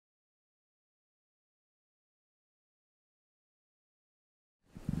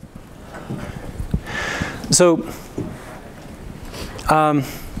So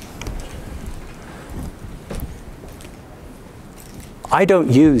I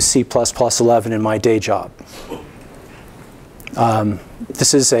don't use C++11 in my day job.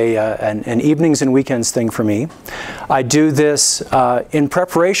 This is an evenings and weekends thing for me. I do this in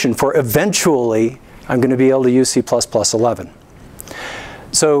preparation for eventually I'm going to be able to use C++11.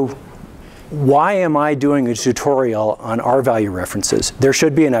 So why am I doing a tutorial on R-value references? There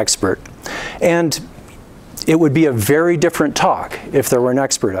should be an expert. And it would be a very different talk if there were an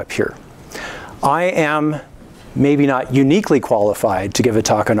expert up here. I am maybe not uniquely qualified to give a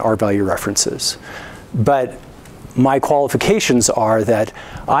talk on R-value references, but my qualifications are that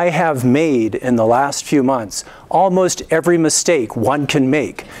I have made in the last few months almost every mistake one can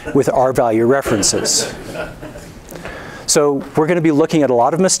make with R-value references. So we're going to be looking at a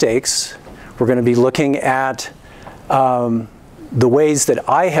lot of mistakes. We're going to be looking at the ways that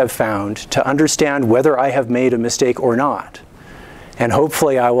I have found to understand whether I have made a mistake or not. And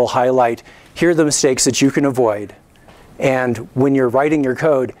hopefully I will highlight, here are the mistakes that you can avoid. And when you're writing your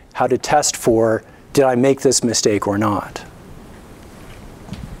code, how to test for, did I make this mistake or not?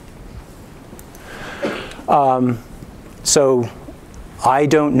 So I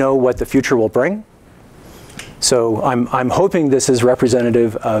don't know what the future will bring. So I'm hoping this is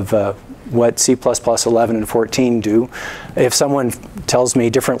representative of what C++11 and 14 do. If someone tells me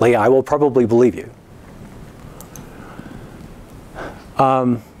differently, I will probably believe you.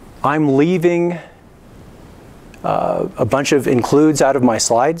 I'm leaving a bunch of includes out of my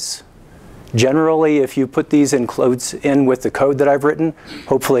slides. Generally, if you put these includes in with the code that I've written,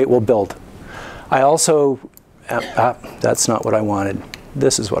 hopefully it will build. I also, that's not what I wanted.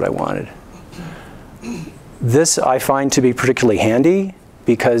 This is what I wanted. This I find to be particularly handy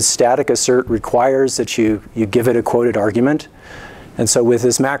because static assert requires that you give it a quoted argument. And so with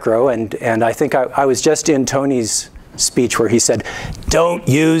this macro, and I think I was just in Tony's speech where he said, don't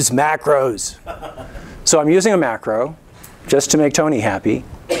use macros. So I'm using a macro just to make Tony happy.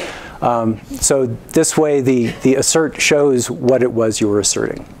 So this way the assert shows what it was you were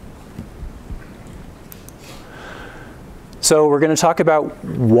asserting. So we're going to talk about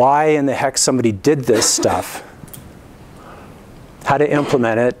why in the heck somebody did this stuff, how to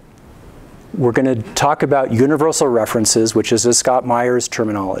implement it. We're going to talk about universal references, which is a Scott Myers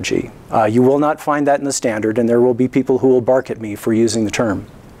terminology. You will not find that in the standard, and there will be people who will bark at me for using the term.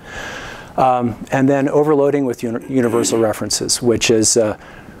 And then overloading with universal references, which is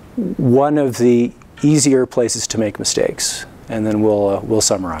one of the easier places to make mistakes. And then we'll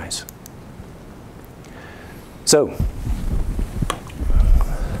summarize. So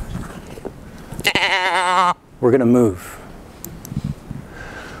we're going to move.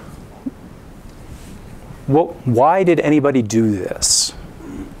 Why did anybody do this?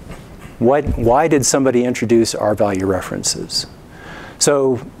 Why did somebody introduce R-value references?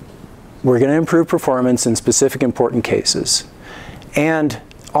 So we're going to improve performance in specific important cases. And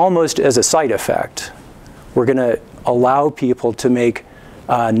almost as a side effect, we're going to allow people to make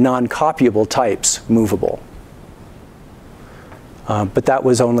non-copyable types movable. But that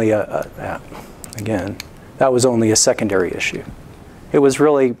was only again, that was only a secondary issue. It was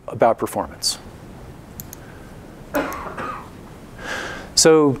really about performance.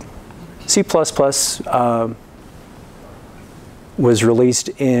 So C++ was released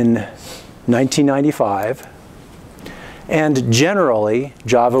in 1995. And generally,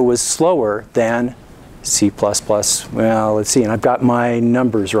 Java was slower than C++. Well, let's see, and I've got my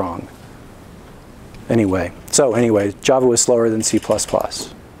numbers wrong. Anyway, Java was slower than C++.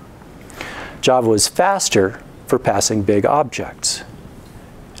 Java was faster for passing big objects.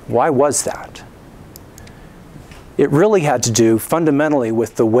 Why was that? It really had to do fundamentally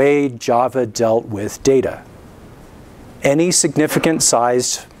with the way Java dealt with data. Any significant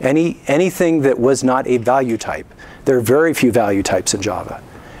sized, anything that was not a value type, there are very few value types in Java.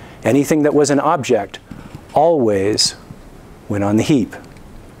 Anything that was an object always went on the heap,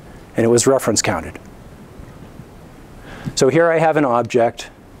 and it was reference counted. So here I have an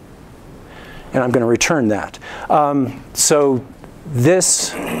object, and I'm going to return that. So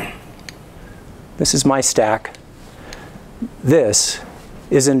this is my stack. This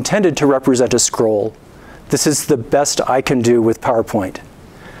is intended to represent a scroll. This is the best I can do with PowerPoint.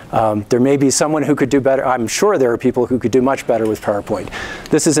 There may be someone who could do better. I'm sure there are people who could do much better with PowerPoint.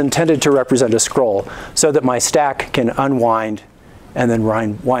 This is intended to represent a scroll so that my stack can unwind and then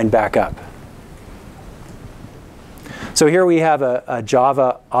wind back up. So here we have a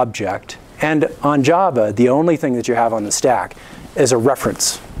Java object. And on Java, the only thing that you have on the stack is a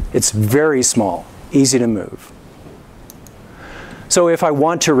reference. It's very small, easy to move. So if I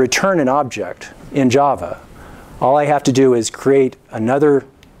want to return an object, in Java. All I have to do is create another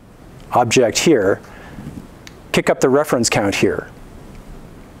object here, kick up the reference count here,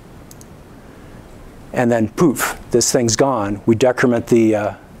 and then poof, this thing's gone. We decrement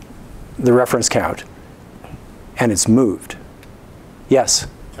the reference count, and it's moved. Yes?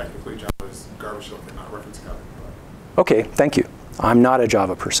 Technically, Java is garbage collected, not reference counted. Okay, thank you. I'm not a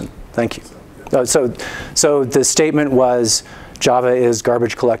Java person. Thank you. So the statement was Java is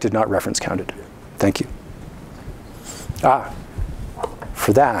garbage collected, not reference counted. Thank you. Ah,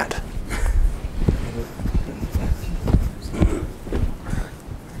 for that.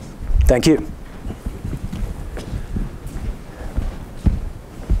 Thank you.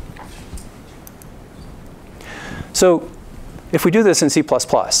 So if we do this in C++,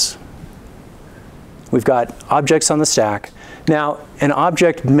 we've got objects on the stack. Now, an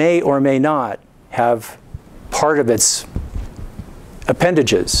object may or may not have part of its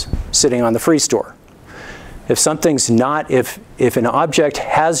appendages sitting on the free store. If something's not, if an object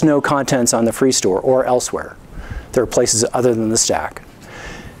has no contents on the free store or elsewhere, there are places other than the stack,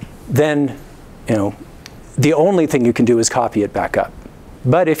 then the only thing you can do is copy it back up.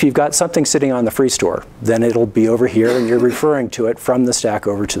 But if you've got something sitting on the free store, then it'll be over here and you're referring to it from the stack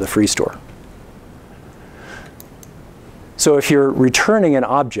over to the free store. So if you're returning an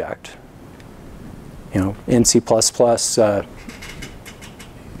object, in C++,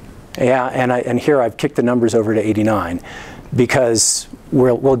 and here I've kicked the numbers over to 89 because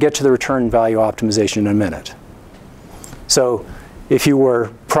we'll get to the return value optimization in a minute. So if you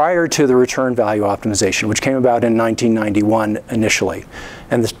were prior to the return value optimization, which came about in 1991 initially,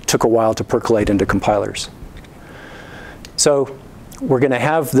 and this took a while to percolate into compilers. So we're going to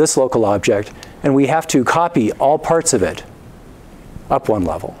have this local object, and we have to copy all parts of it up one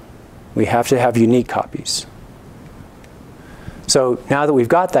level. We have to have unique copies. So now that we've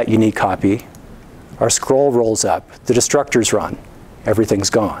got that unique copy, our scroll rolls up, the destructors run, everything's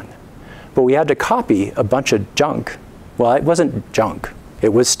gone. But we had to copy a bunch of junk. Well, it wasn't junk.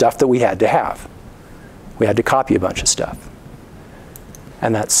 It was stuff that we had to have. We had to copy a bunch of stuff.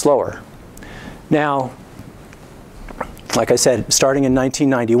 And that's slower. Now, like I said, starting in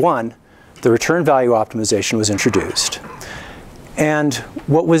 1991, the return value optimization was introduced. And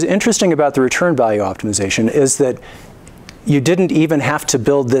what was interesting about the return value optimization is that you didn't even have to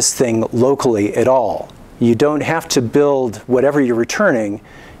build this thing locally at all. You don't have to build whatever you're returning.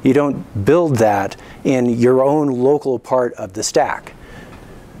 You don't build that in your own local part of the stack.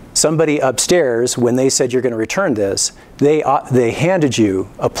 Somebody upstairs, when they said you're going to return this, they handed you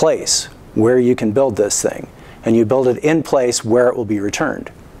a place where you can build this thing. And you build it in place where it will be returned.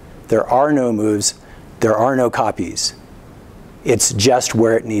 There are no moves. There are no copies. It's just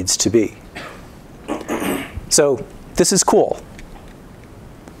where it needs to be. So this is cool.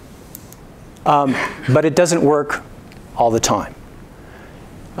 But it doesn't work all the time.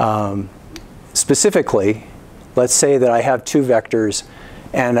 Specifically, let's say that I have two vectors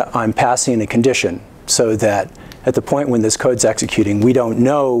and I'm passing a condition so that at the point when this code's executing, we don't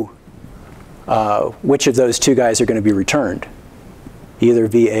know which of those two guys are going to be returned, either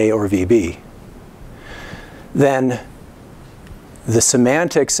VA or VB. Then the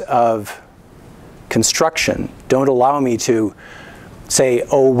semantics of construction don't allow me to say,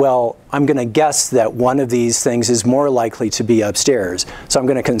 oh, well, I'm going to guess that one of these things is more likely to be upstairs. So I'm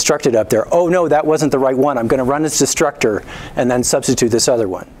going to construct it up there. Oh, no, that wasn't the right one. I'm going to run its destructor and then substitute this other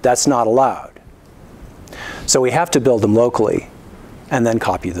one. That's not allowed. So we have to build them locally and then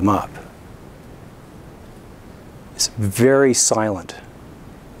copy them up. It's very silent.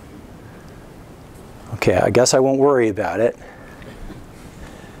 OK, I guess I won't worry about it.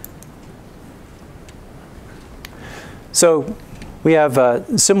 So we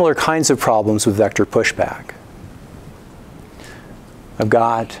have similar kinds of problems with vector pushback. I've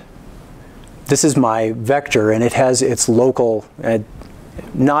got, this is my vector, and it has its local,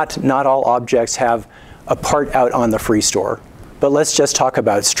 not all objects have a part out on the free store. But let's just talk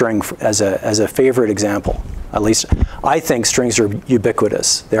about string as a favorite example. At least I think strings are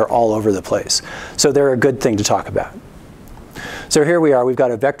ubiquitous. They're all over the place. So they're a good thing to talk about. So here we are. We've got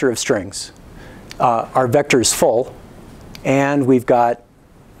a vector of strings. Our vector is full. And we've got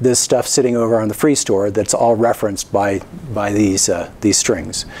this stuff sitting over on the free store that's all referenced by these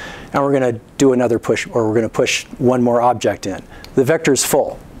strings. And we're going to do another push, or we're going to push one more object in. The vector's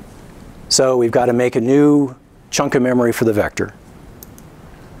full. So we've got to make a new chunk of memory for the vector.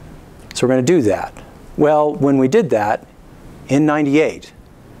 So we're going to do that. Well, when we did that in 98,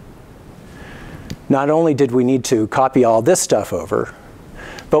 not only did we need to copy all this stuff over,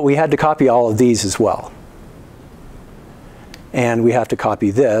 but we had to copy all of these as well. And we have to copy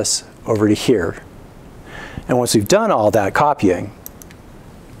this over to here. And once we've done all that copying,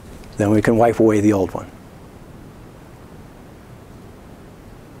 then we can wipe away the old one.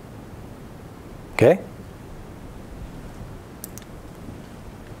 Okay?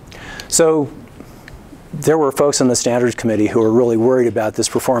 So there were folks on the standards committee who were really worried about this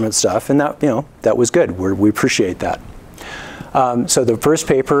performance stuff, and that, that was good. We appreciate that. So the first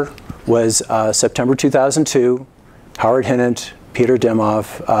paper was September 2002, Howard Hinnant, Peter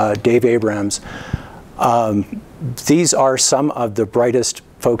Dimov, Dave Abrams. These are some of the brightest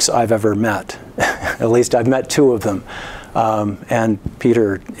folks I've ever met. At least I've met two of them. And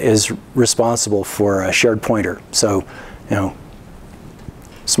Peter is responsible for a shared pointer. So,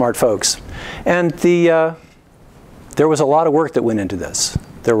 smart folks. And there was a lot of work that went into this.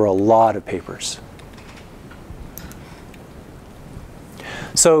 There were a lot of papers.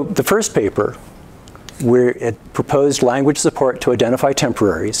 So the first paper, where it proposed language support to identify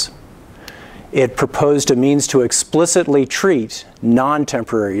temporaries. It proposed a means to explicitly treat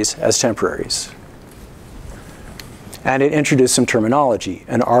non-temporaries as temporaries. And it introduced some terminology,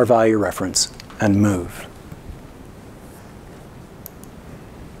 an R-value reference, and move.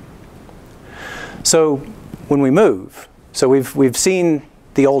 So when we move, so we've seen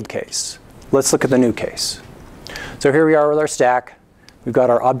the old case. Let's look at the new case. So here we are with our stack. We've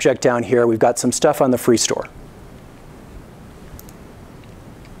got our object down here. We've got some stuff on the free store.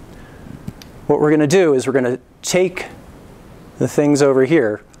 What we're going to do is we're going to take the things over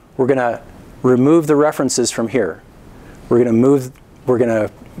here. We're going to remove the references from here. We're going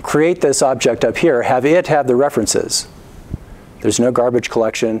to create this object up here, have it have the references. There's no garbage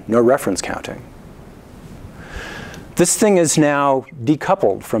collection, no reference counting. This thing is now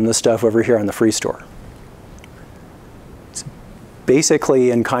decoupled from the stuff over here on the free store. It's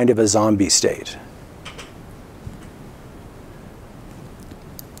basically in kind of a zombie state.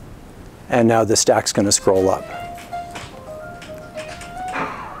 And now the stack's going to scroll up.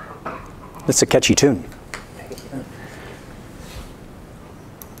 It's a catchy tune.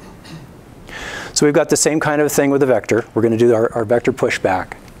 So we've got the same kind of thing with a vector. We're going to do our vector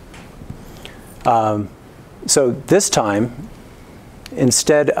pushback. So this time,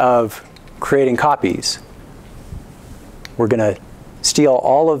 instead of creating copies, we're going to steal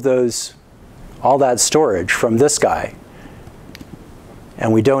all that storage from this guy.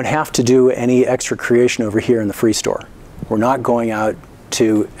 And we don't have to do any extra creation over here in the free store. We're not going out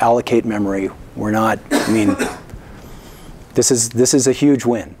to allocate memory. We're not, this is a huge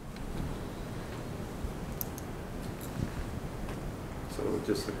win. So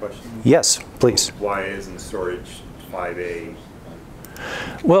just the question? Yes, please. Why isn't storage 5A?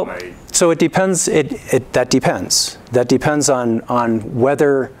 Well, so it depends. That depends. That depends on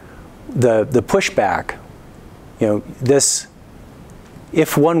whether the pushback,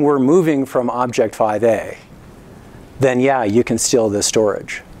 if one were moving from object 5A, then yeah, you can steal this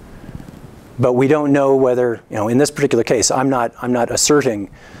storage. But we don't know whether, in this particular case, I'm not asserting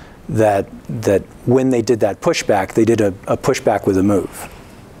that when they did that pushback, they did a pushback with a move.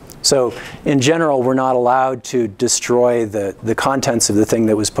 So in general, we're not allowed to destroy the contents of the thing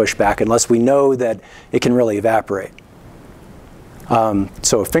that was pushed back unless we know that it can really evaporate.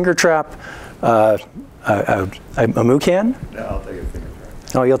 So a finger trap, a moo can? No, I'll take a finger trap.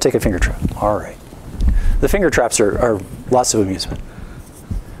 Oh, you'll take a finger trap. All right. The finger traps are lots of amusement.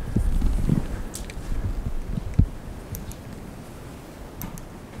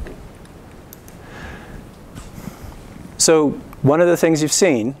 So one of the things you've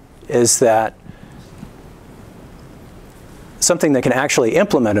seen is that something that can actually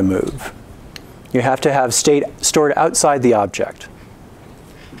implement a move, you have to have state stored outside the object.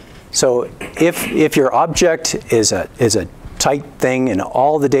 So if your object is a tight thing and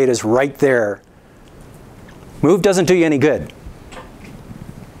all the data is right there, move doesn't do you any good.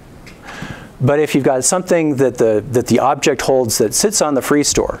 But if you've got something that the object holds that sits on the free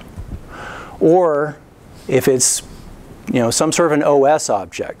store, or if it's some sort of an OS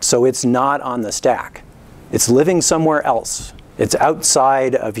object, so it's not on the stack, it's living somewhere else, it's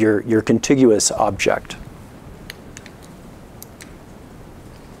outside of your contiguous object.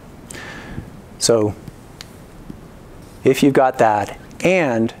 So if you've got that,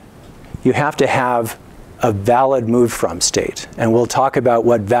 and you have to have a valid move from state, and we'll talk about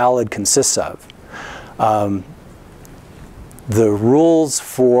what valid consists of. The rules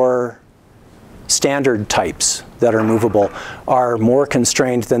for standard types that are movable are more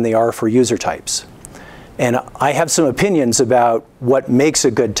constrained than they are for user types. And I have some opinions about what makes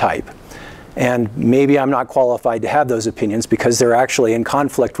a good type. And maybe I'm not qualified to have those opinions because they're actually in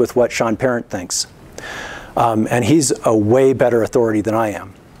conflict with what Sean Parent thinks. And he's a way better authority than I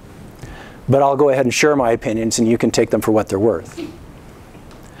am. but I'll go ahead and share my opinions, and you can take them for what they're worth.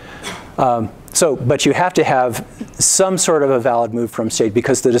 But you have to have some sort of a valid move from state,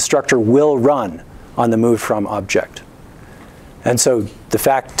 because the destructor will run on the move from object. And so the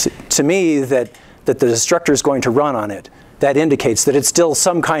fact to me that the destructor is going to run on it, that indicates that it's still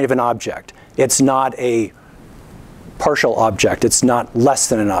some kind of an object. It's not a partial object. It's not less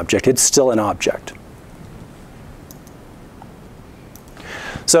than an object. It's still an object.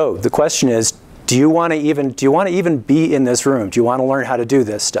 So the question is, do you want to even be in this room? Do you want to learn how to do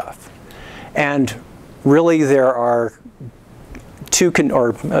this stuff? And really, there are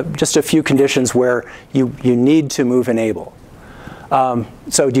just a few conditions where you need to move enable.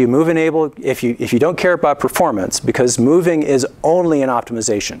 So do you move enable if you don't care about performance, because moving is only an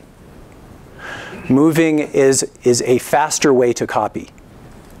optimization. Moving is a faster way to copy.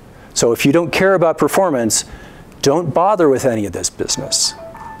 So if you don't care about performance, don't bother with any of this business.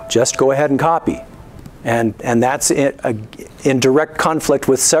 Just go ahead and copy. And that's in direct conflict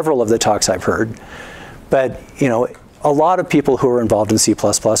with several of the talks I've heard. But a lot of people who are involved in C++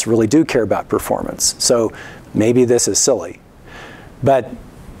 really do care about performance. So maybe this is silly. But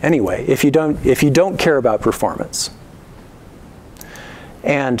anyway, if you don't care about performance,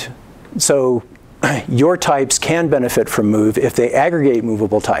 and so your types can benefit from move if they aggregate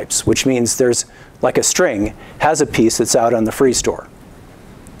movable types, which means there's, like a string has a piece that's out on the free store.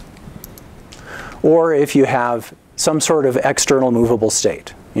 Or if you have some sort of external movable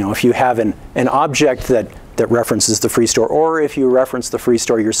state. If you have an object that references the free store, or if you reference the free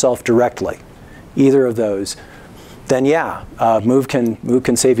store yourself directly, either of those, then yeah, move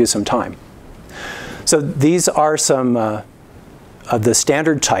can save you some time. So these are some of the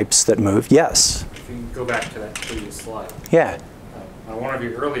standard types that move. Yes? If you can go back to that previous slide. Yeah. On one of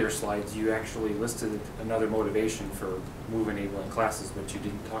your earlier slides, you actually listed another motivation for move enabling classes, but you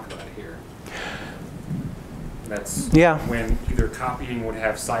didn't talk about it here. That's when either copying would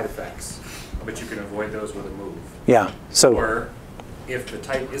have side effects, but you can avoid those with a move. Yeah. So, or if the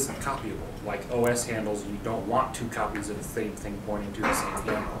type isn't copyable, like OS handles, you don't want two copies of the same thing pointing to the same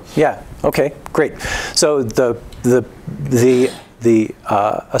handle. Yeah. Okay. Great. So the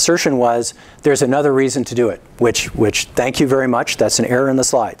assertion was there's another reason to do it, which thank you very much. That's an error in the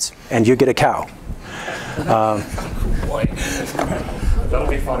slides, and you get a cow. Boy, that'll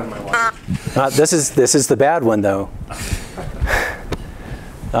be fun in my life. This is the bad one, though.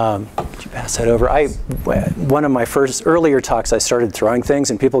 Could you pass that over? One of my earlier talks, I started throwing things,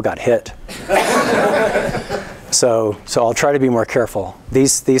 and people got hit. So I'll try to be more careful.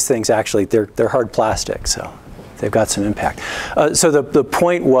 These things actually they're hard plastic, so they've got some impact. So the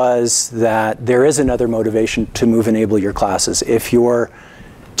point was that there is another motivation to move enable your classes. If your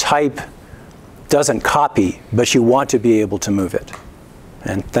type doesn't copy, but you want to be able to move it.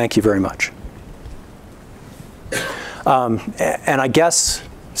 And thank you very much. And I guess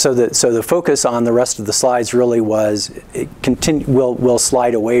so the focus on the rest of the slides really was we'll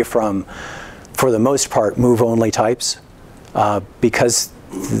slide away from, for the most part, move only types because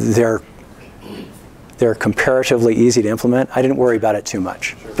they're comparatively easy to implement. I didn't worry about it too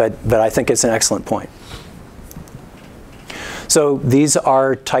much, but I think it's an excellent point. So these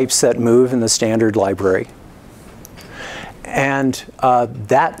are types that move in the standard library. And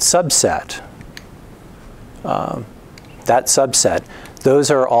that subset,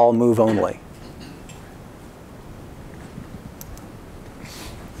 those are all move only.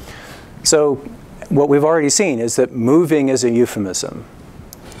 So what we've already seen is that moving is a euphemism.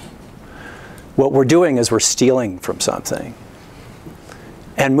 What we're doing is we're stealing from something.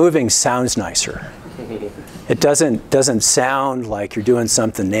 And moving sounds nicer. It doesn't sound like you're doing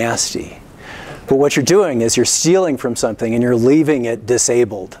something nasty. But what you're doing is you're stealing from something and you're leaving it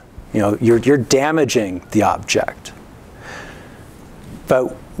disabled. You're damaging the object.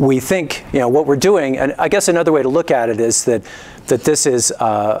 But we think, what we're doing, and I guess another way to look at it is that this is,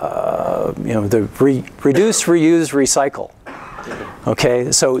 the reduce, reuse, recycle.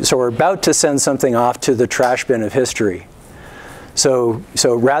 Okay, so we're about to send something off to the trash bin of history. So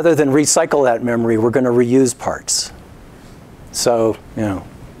rather than recycle that memory, we're going to reuse parts. So,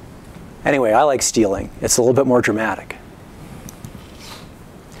 anyway, I like stealing. It's a little bit more dramatic.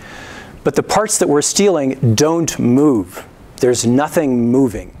 But the parts that we're stealing don't move. There's nothing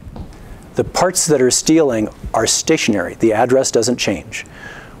moving. The parts that are stealing are stationary. The address doesn't change.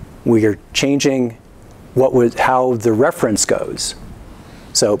 We are changing how the reference goes.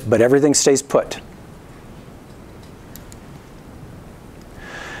 But everything stays put.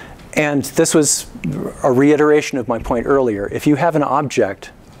 And this was a reiteration of my point earlier. If you have an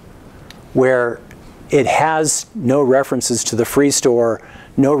object where it has no references to the free store,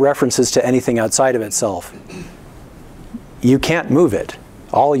 no references to anything outside of itself, you can't move it.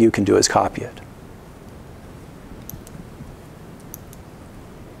 All you can do is copy it.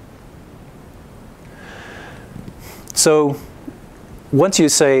 So once you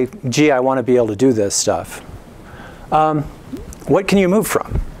say, gee, I want to be able to do this stuff, what can you move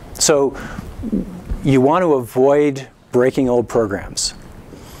from? So you want to avoid breaking old programs.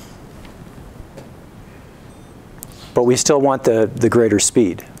 But we still want the greater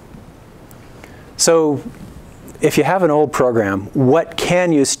speed. So if you have an old program, what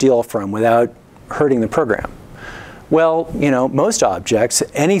can you steal from without hurting the program? Well, you know, most objects,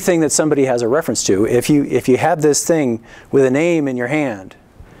 anything that somebody has a reference to, if you have this thing with a name in your hand,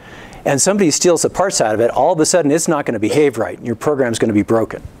 and somebody steals the parts out of it, all of a sudden it's not going to behave right, and your program's going to be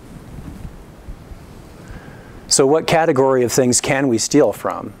broken. So what category of things can we steal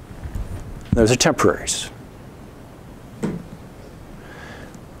from? Those are temporaries.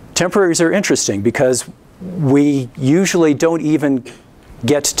 Temporaries are interesting because we usually don't even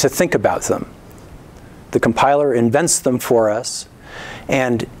get to think about them. The compiler invents them for us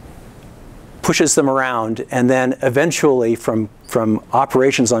and pushes them around, and then eventually from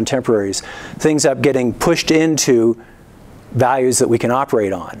operations on temporaries, things up getting pushed into values that we can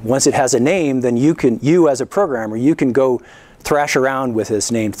operate on. Once it has a name, then you as a programmer, you can go thrash around with this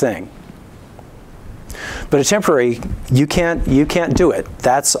named thing. But a temporary, you can't do it.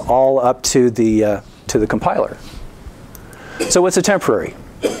 That's all up to the compiler. So what's a temporary?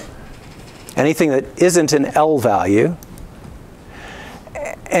 Anything that isn't an L value.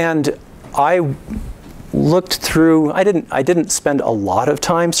 And I looked through, I didn't spend a lot of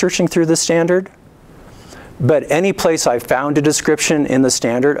time searching through the standard, but any place I found a description in the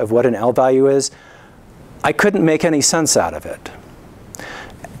standard of what an L value is, I couldn't make any sense out of it.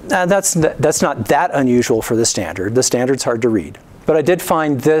 Now, that's not that unusual for the standard. The standard's hard to read. But I did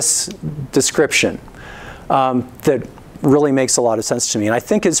find this description that really makes a lot of sense to me, and I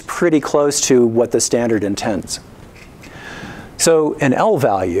think is pretty close to what the standard intends. So an L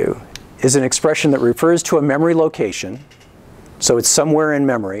value is an expression that refers to a memory location, so it's somewhere in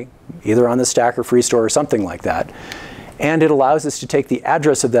memory, either on the stack or free store or something like that, and it allows us to take the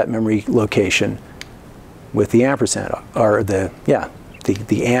address of that memory location with the ampersand, or the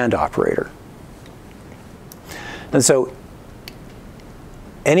AND operator. And so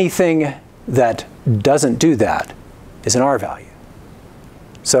anything that doesn't do that is an R value.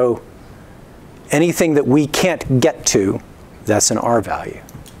 So anything that we can't get to, that's an R value.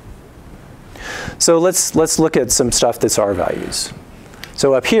 So let's look at some stuff that's R values.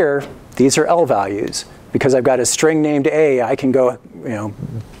 So up here, these are L values. Because I've got a string named A, I can go,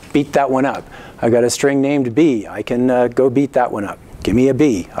 beat that one up. I've got a string named B, I can go beat that one up. Give me a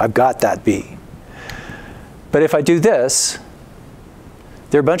B, I've got that B. But if I do this,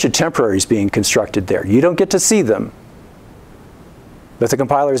 there are a bunch of temporaries being constructed there. You don't get to see them, but the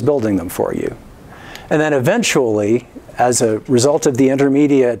compiler is building them for you. And then eventually, as a result of the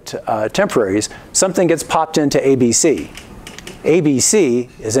intermediate temporaries, something gets popped into ABC. ABC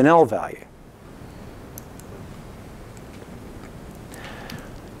is an L value.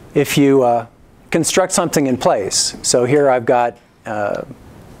 If you construct something in place, so here I've got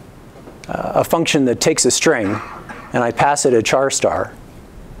a function that takes a string, and I pass it a char star.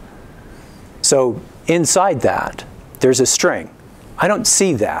 So inside that, there's a string. I don't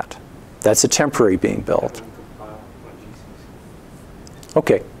see that. That's a temporary being built.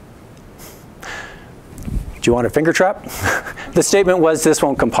 Okay. Do you want a finger trap? The statement was this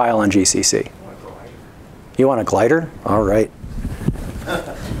won't compile on GCC. You want a glider? All right.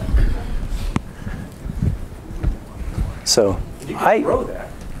 So I throw that.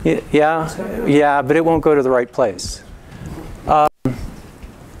 Yeah, but it won't go to the right place. I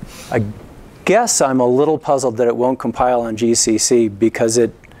guess I'm a little puzzled that it won't compile on GCC because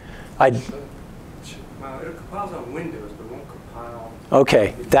it compiles on Windows, but won't compile.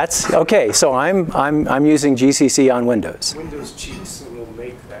 Okay, that's okay. So I'm using GCC on Windows. Windows cheats and will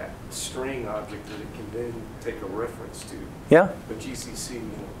make that string object that it can then take a reference to. Yeah. But GCC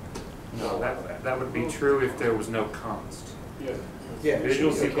will. No, that would be true if there was no const. Yeah.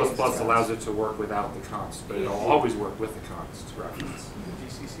 Visual C++ allows it to work without the const, but it'll always work with the const reference.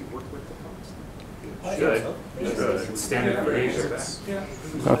 GCC work with the const. Should. It's standard for Asia.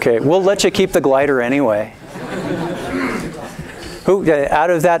 Okay, we'll let you keep the glider anyway. Who out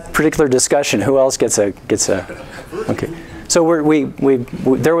of that particular discussion, who else gets a? Okay. So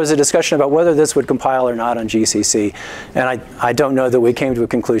there was a discussion about whether this would compile or not on GCC, and I don't know that we came to a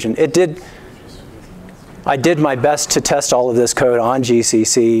conclusion. It did. I did my best to test all of this code on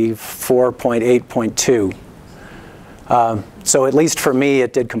GCC 4.8.2. So at least for me,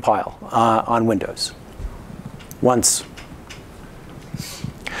 it did compile on Windows once.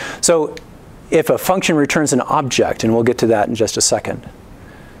 So if a function returns an object, and we'll get to that in just a second,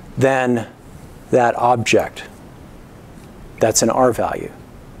 then that object, that's an R value.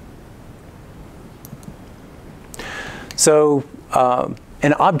 So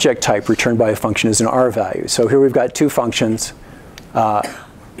an object type returned by a function is an R value. So here we've got two functions.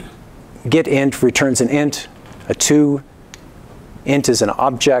 GetInt returns an int, a 2. Int is an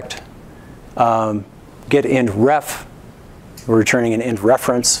object. GetIntRef, we're returning an int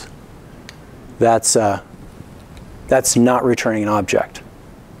reference. That's not returning an object.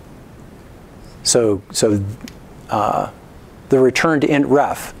 So the returned int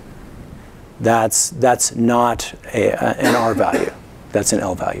ref, that's not an R value. That's an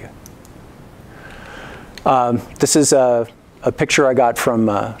L value. This is a picture I got from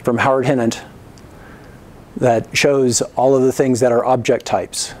Howard Hinnant that shows all of the things that are object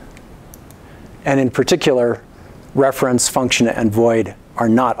types. And in particular, reference, function, and void are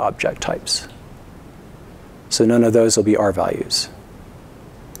not object types. So none of those will be R values.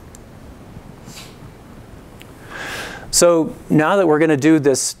 So now that we're going to do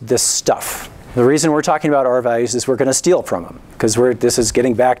this stuff, the reason we're talking about R values is we're going to steal from them, because this is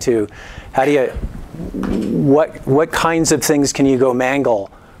getting back to how do you, what kinds of things can you go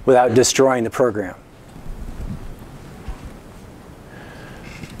mangle without destroying the program?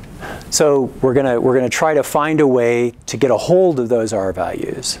 So we're gonna try to find a way to get a hold of those R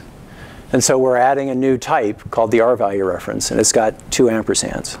values. And so we're adding a new type called the R value reference, and it's got 2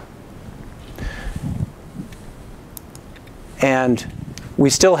 ampersands. And we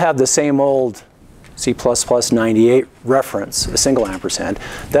still have the same old C++ 98 reference, a single ampersand.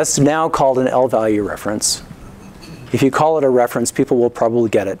 That's now called an L value reference. If you call it a reference, people will probably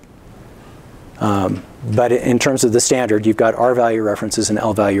get it. But in terms of the standard, you've got R value references and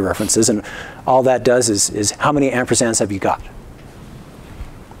L value references, and all that does is how many ampersands have you got?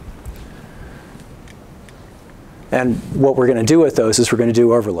 And what we're going to do with those is we're going to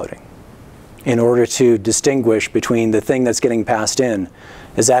do overloading in order to distinguish between the thing that's getting passed in,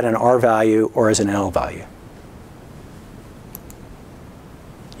 is that an R value or is it an L value?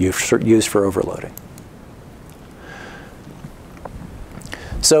 Used for overloading.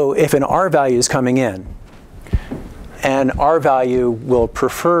 So if an R value is coming in, an R value will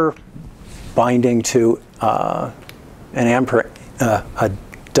prefer binding to a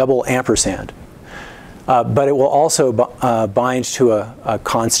double ampersand, but it will also bind to a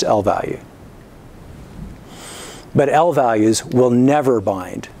const L value. But L values will never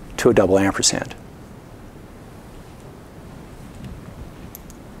bind to a double ampersand.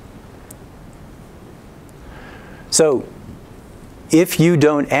 So if you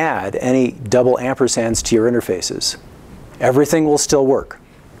don't add any double ampersands to your interfaces, everything will still work.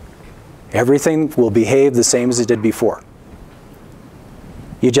 Everything will behave the same as it did before.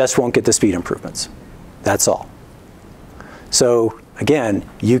 You just won't get the speed improvements. That's all. So again,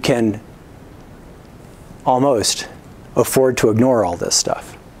 you can almost afford to ignore all this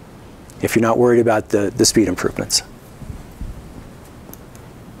stuff if you're not worried about the speed improvements.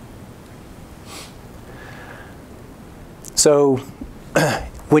 So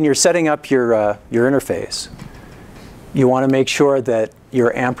when you're setting up your interface, you want to make sure that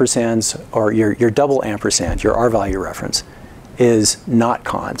your ampersands, or your double ampersand, your R value reference, is not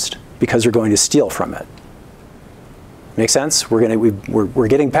const, because you're going to steal from it. Make sense? We're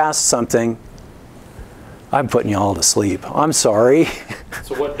getting past something. I'm putting you all to sleep. I'm sorry.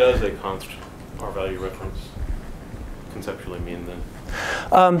 So what does a const R value reference conceptually mean then?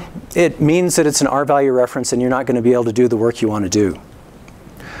 It means that it's an R value reference and you're not going to be able to do the work you want to do.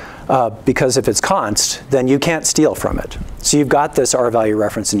 Because if it's const, then you can't steal from it. So you've got this R value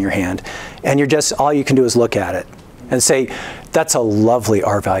reference in your hand, and all you can do is look at it and say, that's a lovely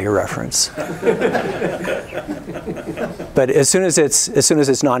R value reference. But as soon as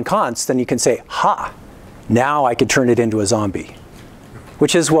it's non-const, then you can say, ha, now I could turn it into a zombie,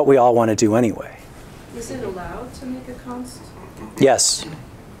 which is what we all want to do anyway. Is it allowed to make a const? Yes.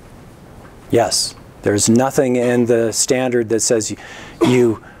 Yes. There's nothing in the standard that says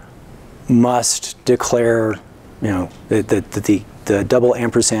you must declare, the double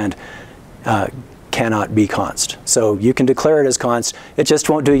ampersand cannot be const. So you can declare it as const. It just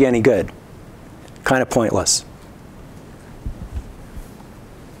won't do you any good. Kind of pointless.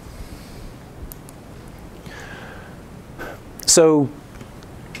 So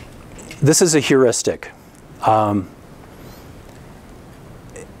this is a heuristic.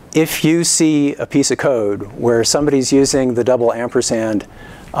 If you see a piece of code where somebody's using the double ampersand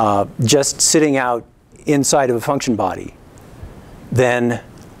just sitting out inside of a function body, then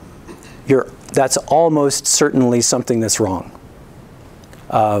that's almost certainly something that's wrong.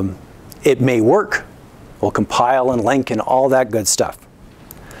 It may work. We'll compile and link and all that good stuff.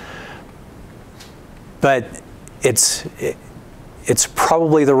 But it's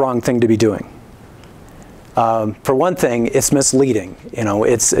probably the wrong thing to be doing. For one thing, it's misleading. You know,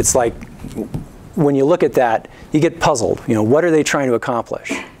 it's like when you look at that, you get puzzled. You know, what are they trying to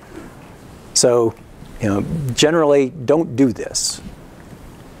accomplish? So, you know, generally, don't do this.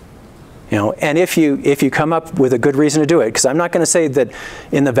 You know, and if you come up with a good reason to do it, because I'm not going to say that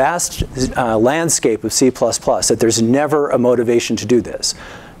in the vast landscape of C++ that there's never a motivation to do this.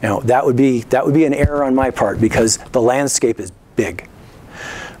 You know, that would be an error on my part because the landscape is big.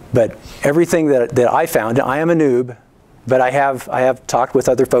 But everything that I found, I am a noob, but I have talked with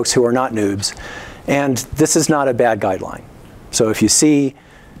other folks who are not noobs, and this is not a bad guideline. So if you see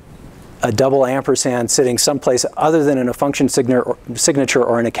a double ampersand sitting someplace other than in a function signature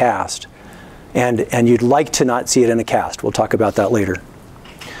or in a cast, and you'd like to not see it in a cast, we'll talk about that later,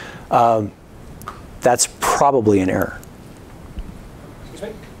 that's probably an error.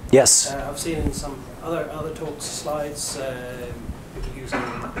 Excuse me? Yes? I've seen in some other talks slides people using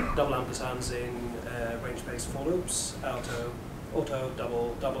double ampersands in range-based for loops, auto,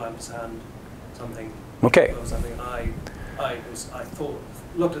 double ampersand, something. Okay. Or something. I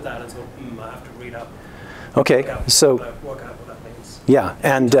looked at that and thought, I have to read up. Okay. Work out what that means. Yeah,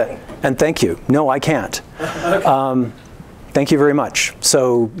 and thank you. No, I can't. Okay. Thank you very much.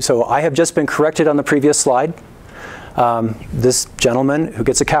 So I have just been corrected on the previous slide. This gentleman who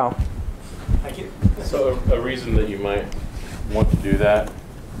gets a cow. Thank you. So a reason that you might want to do that,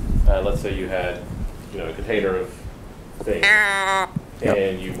 let's say you had, a container of things,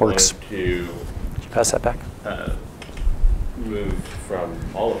 and you Works. wanted to Pass that back. move from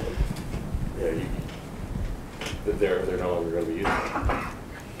all of them. They're no longer going to be useful.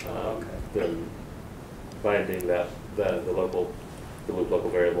 Then binding the local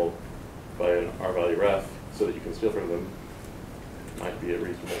variable by an R value ref so that you can steal from them might be a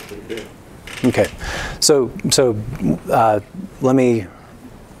reasonable thing to do. Okay, so let me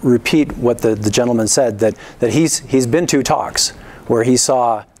repeat what the gentleman said, that he's been to talks where he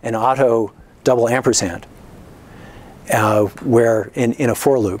saw an auto double ampersand where in a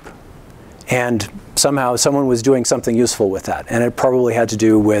for loop, and somehow someone was doing something useful with that, and it probably had to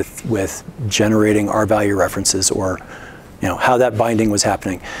do with generating R value references or how that binding was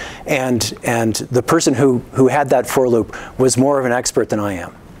happening, and the person who had that for loop was more of an expert than I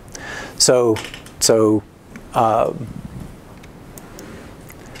am. So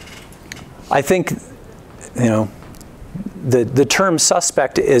I think the term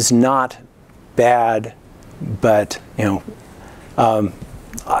suspect is not bad, but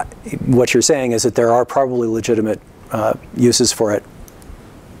what you're saying is that there are probably legitimate uses for it.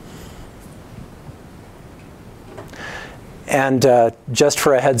 And just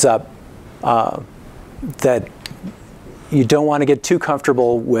for a heads up, that you don't want to get too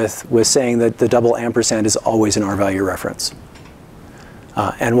comfortable with saying that the double ampersand is always an R value reference.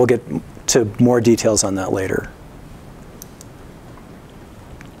 And we'll get to more details on that later.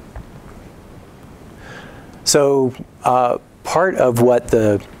 So part of what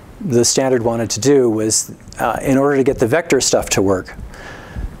the standard wanted to do was, in order to get the vector stuff to work,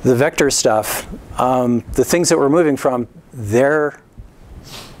 the vector stuff, the things that we're moving from, they're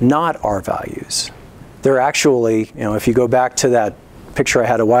not R values. They're actually, if you go back to that picture I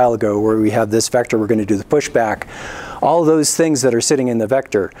had a while ago where we have this vector, we're going to do the pushback, all those things that are sitting in the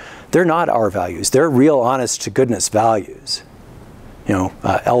vector, they're not R values. They're real honest to goodness values.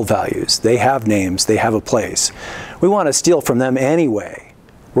 L values. They have names, they have a place. We want to steal from them anyway.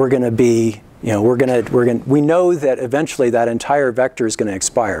 We're going to be, we know that eventually that entire vector is going to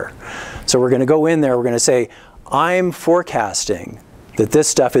expire. So we're going to go in there, we're going to say, I'm forecasting that this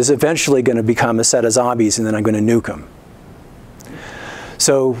stuff is eventually going to become a set of zombies and then I'm going to nuke them.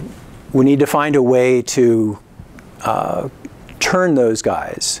 So we need to find a way to turn those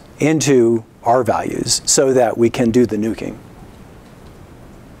guys into R values so that we can do the nuking.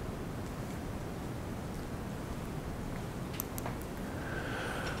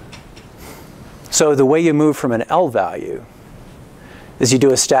 So the way you move from an L value is you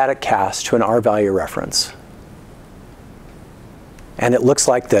do a static cast to an R value reference. And it looks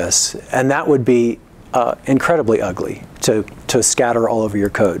like this. And that would be incredibly ugly to scatter all over your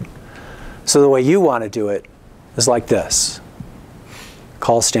code. So the way you want to do it is like this.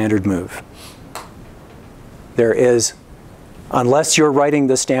 Call standard move. There is, unless you're writing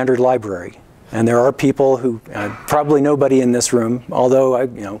the standard library, and there are people who, probably nobody in this room, although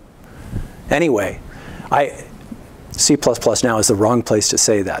anyway, C++ now is the wrong place to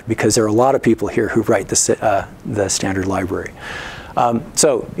say that because there are a lot of people here who write the standard library.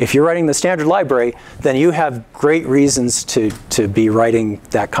 So if you're writing the standard library, then you have great reasons to be writing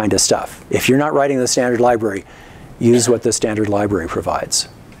that kind of stuff. If you're not writing the standard library, use what the standard library provides.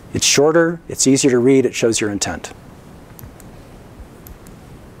 It's shorter, it's easier to read, it shows your intent.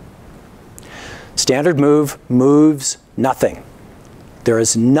 Standard move moves nothing. There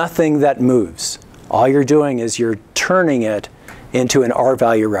is nothing that moves. All you're doing is you're turning it into an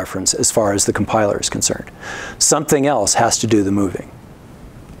R-value reference as far as the compiler is concerned. Something else has to do the moving.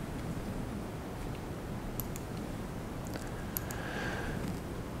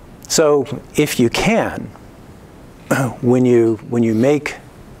 So if you can, when you make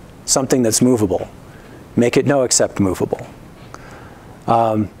something that's movable, make it no except movable.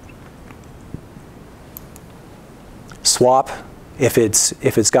 Swap, if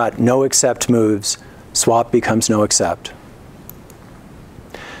it's got no except moves, swap becomes no except.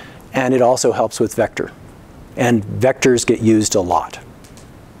 And it also helps with vector. And vectors get used a lot.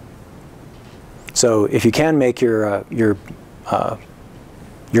 So if you can make your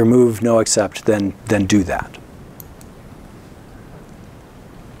move no except, then do that.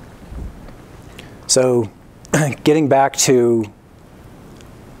 So getting back to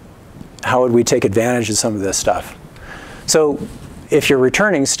how would we take advantage of some of this stuff. So if you're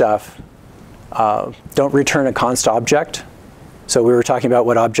returning stuff, don't return a const object. So we were talking about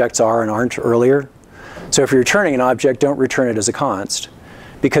what objects are and aren't earlier. So if you're returning an object, don't return it as a const,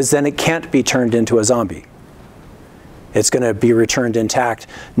 because then it can't be turned into a zombie. It's going to be returned intact.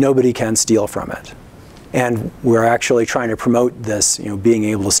 Nobody can steal from it. And we're actually trying to promote this, being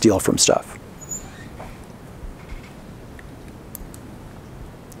able to steal from stuff.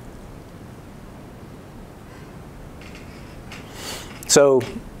 So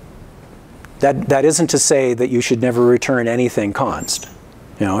that isn't to say that you should never return anything const.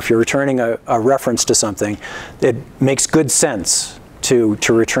 If you're returning a reference to something, it makes good sense to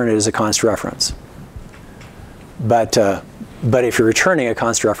return it as a const reference. But if you're returning a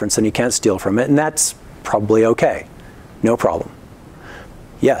const reference, then you can't steal from it, and that's probably okay. No problem.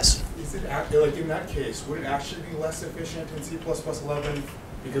 Yes? Is it like in that case, would it actually be less efficient in C++11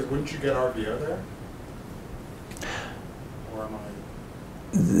 because wouldn't you get RVO there? Or am I?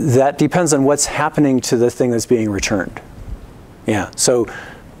 That depends on what's happening to the thing that's being returned. Yeah, so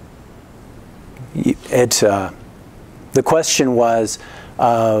the question was,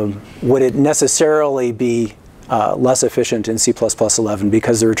 would it necessarily be less efficient in C++11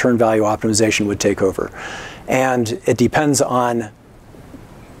 because the return value optimization would take over? And it depends on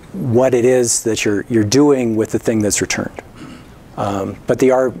what it is that you're doing with the thing that's returned. But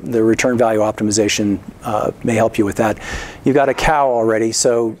the return value optimization may help you with that. You've got a cow already,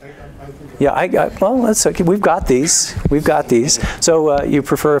 so yeah, well, that's okay. We've got these. We've got these. So you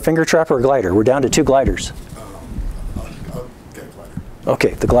prefer a finger trap or a glider? We're down to 2 gliders. I'll get a glider.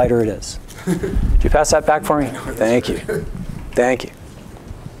 Okay, the glider it is. Did you pass that back for me? Thank you. Thank you.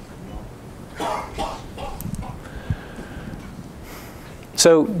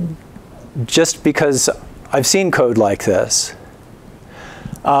 So just because I've seen code like this,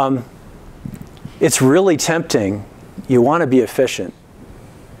 it's really tempting. You want to be efficient.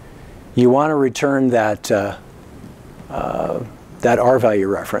 You want to return that R-value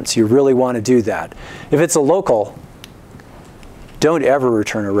reference. You really want to do that. If it's a local, don't ever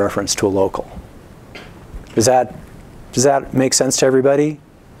return a reference to a local. Does that make sense to everybody?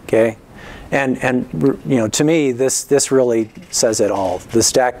 Okay. And to me, this really says it all. The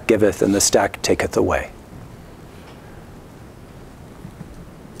stack giveth and the stack taketh away.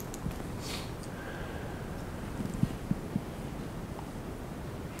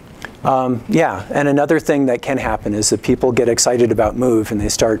 Yeah, and another thing that can happen is that people get excited about move and they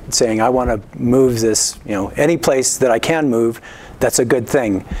start saying, I want to move this, any place that I can move, that's a good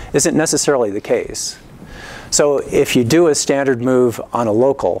thing. Isn't necessarily the case. So if you do a standard move on a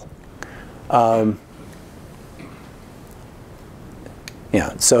local, yeah,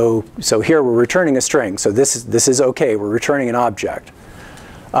 so here we're returning a string, so this is okay, we're returning an object.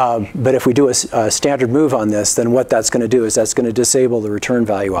 But if we do a standard move on this, then what that's going to do is that's going to disable the return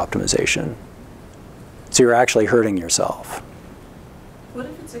value optimization. So you're actually hurting yourself. What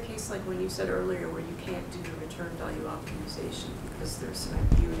if it's a case like when you said earlier where you can't do the return value optimization because there's some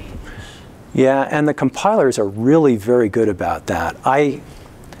ambiguity? Yeah, and the compilers are really very good about that.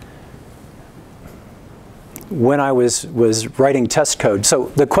 When I was writing test code, so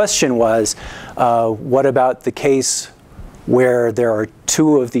the question was, what about the case where there are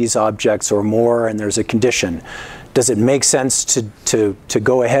 2 of these objects or more and there's a condition? Does it make sense to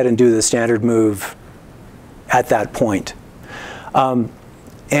go ahead and do the standard move at that point.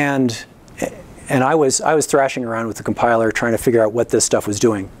 And I was thrashing around with the compiler trying to figure out what this stuff was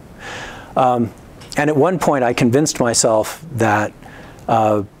doing. And at one point I convinced myself that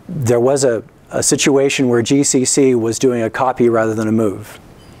there was a situation where GCC was doing a copy rather than a move.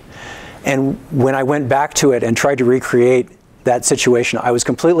 And when I went back to it and tried to recreate that situation, I was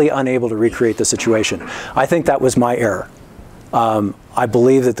completely unable to recreate the situation. I think that was my error. I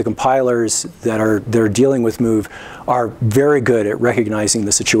believe that the compilers that are dealing with move are very good at recognizing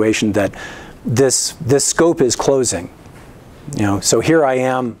the situation that this scope is closing. You know, so here I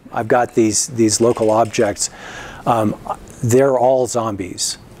am. I've got these local objects. They're all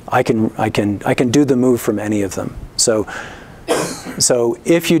zombies. I can do the move from any of them. So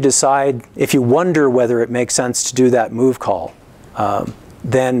if you wonder whether it makes sense to do that move call,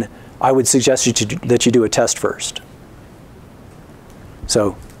 then I would suggest that you do a test first.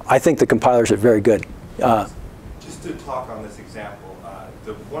 So I think the compilers are very good. Just to talk on this example,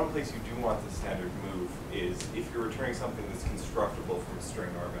 the one place you do want the standard move is if you're returning something that's constructible from a string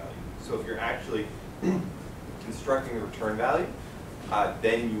R value. So if you're actually constructing a return value,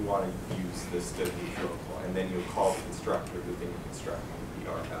 then you want to use this neutral call, and then you'll call the constructor the thing you're constructing with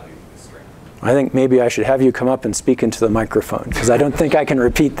the R value of the string. I think maybe I should have you come up and speak into the microphone, because I don't think I can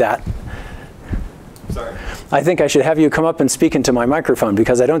repeat that. Sorry? I think I should have you come up and speak into my microphone,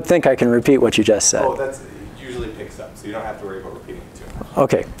 because I don't think I can repeat what you just said. Oh, it usually picks up, so you don't have to worry about repeating it too much.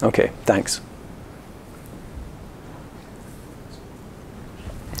 Okay, okay, thanks.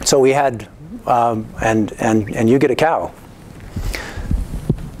 So we had, and you get a cow.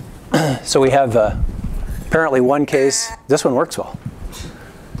 So we have apparently one case. This one works well.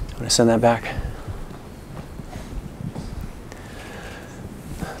 I'm going to send that back.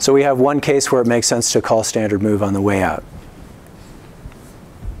 So we have one case where it makes sense to call standard move on the way out.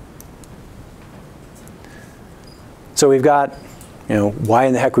 So we've got, you know, why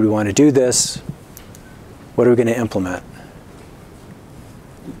in the heck would we want to do this? What are we going to implement?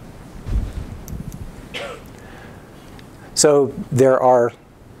 So there are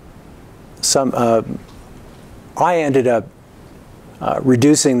some, I ended up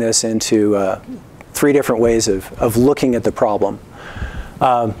reducing this into 3 different ways of looking at the problem.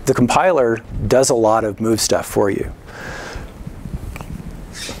 The compiler does a lot of move stuff for you.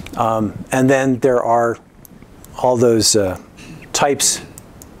 And then there are all those types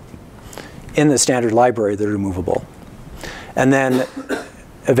in the standard library that are movable. And then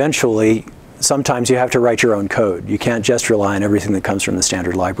eventually, sometimes you have to write your own code. You can't just rely on everything that comes from the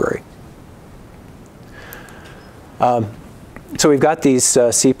standard library. So we've got these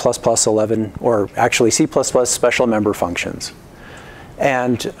C++11, or actually C++ special member functions.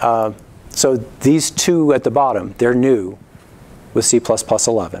 And so these 2 at the bottom, they're new with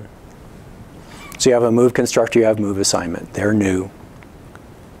C++11. So you have a move constructor, you have move assignment. They're new.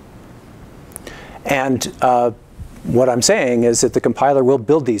 And what I'm saying is that the compiler will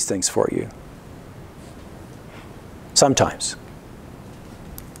build these things for you. Sometimes.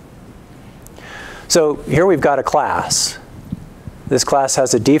 So here we've got a class. This class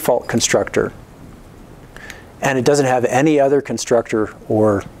has a default constructor. And it doesn't have any other constructor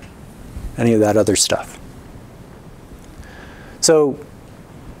or any of that other stuff. So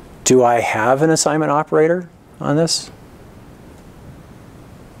do I have an assignment operator on this?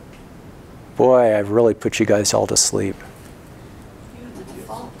 Boy, I've really put you guys all to sleep. You have the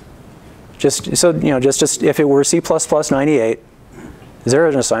default. Just so you know, just if it were C++98, is there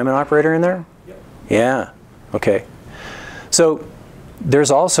an assignment operator in there? Yep. Yeah. Okay. So there's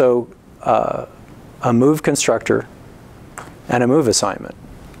also a move constructor and a move assignment,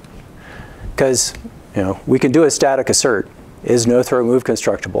 because you know we can do a static assert. Is no throw move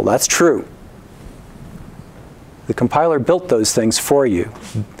constructible? That's true. The compiler built those things for you.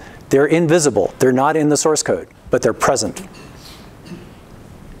 They're invisible. They're not in the source code, but they're present.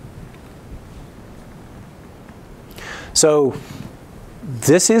 So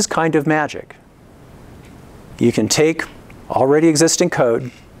this is kind of magic. You can take already existing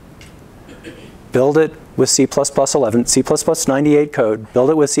code, build it with C++11, C++98 code, build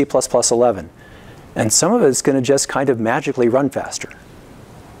it with C++11. And some of it's going to just kind of magically run faster.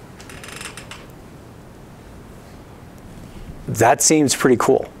 That seems pretty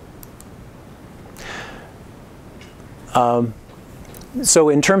cool. So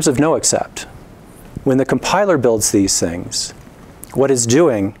in terms of no accept, when the compiler builds these things, what it's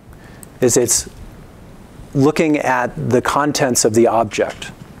doing is it's looking at the contents of the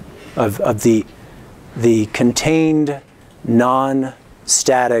object, of the contained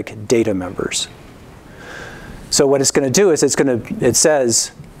non-static data members. So what it's going to do is it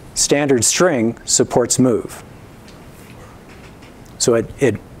says, standard string supports move. So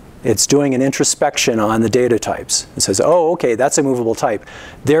it's doing an introspection on the data types. It says, oh, okay, that's a movable type.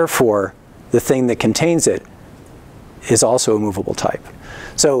 Therefore, the thing that contains it is also a movable type.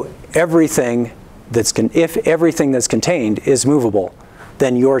 So if everything that's contained is movable,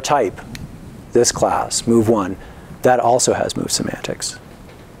 then your type, this class, move1, that also has move semantics.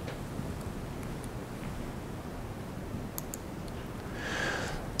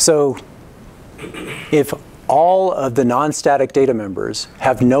 So if all of the non-static data members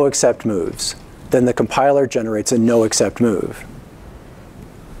have no except moves, then the compiler generates a no except move.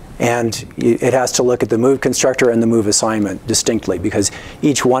 And it has to look at the move constructor and the move assignment distinctly, because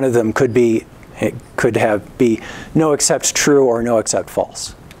each one of them could be no except true or no except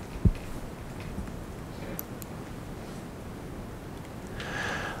false.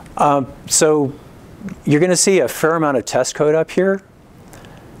 So you're going to see a fair amount of test code up here.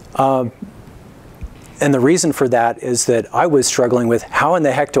 And the reason for that is that I was struggling with how in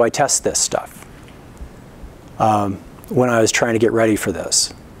the heck do I test this stuff when I was trying to get ready for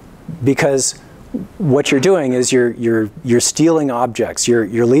this. Because what you're doing is you're stealing objects.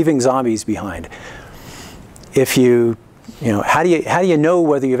 You're leaving zombies behind. If how do you know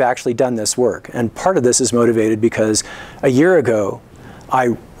whether you've actually done this work? And part of this is motivated because a year ago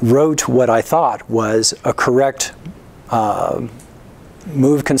I wrote what I thought was a correct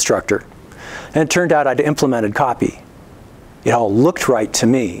move constructor, and it turned out I'd implemented copy. It all looked right to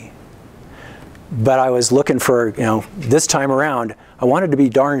me, but I was looking for, this time around, I wanted to be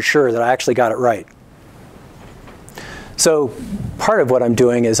darn sure that I actually got it right. So part of what I'm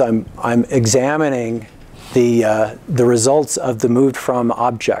doing is I'm examining the results of the moved from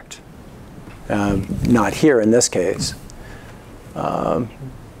object. Not here in this case.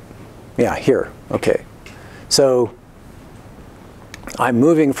 Yeah, here. Okay. So I'm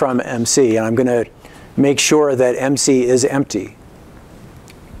moving from MC, and I'm going to make sure that MC is empty.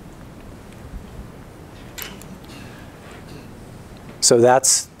 So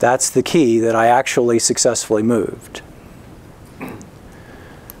that's the key that I actually successfully moved.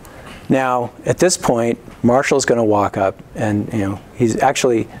 Now, at this point, Marshall's going to walk up, and he's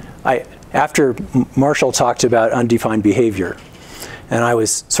actually, after Marshall talked about undefined behavior, and I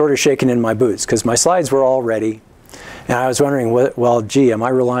was sort of shaking in my boots because my slides were all ready, and I was wondering, well, gee, am I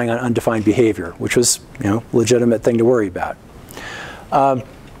relying on undefined behavior, which was, legitimate thing to worry about.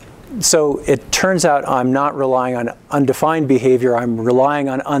 So it turns out I'm not relying on undefined behavior, I'm relying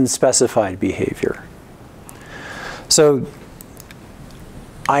on unspecified behavior. So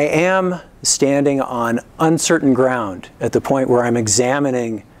I am standing on uncertain ground at the point where I'm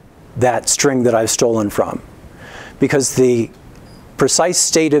examining that string that I've stolen from, because the precise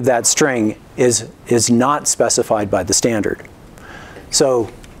state of that string is not specified by the standard. So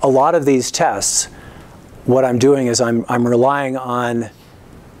a lot of these tests, what I'm doing is I'm relying on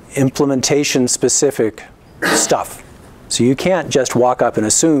implementation specific stuff. So you can't just walk up and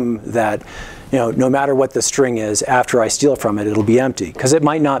assume that no matter what the string is, after I steal from it, it'll be empty, because it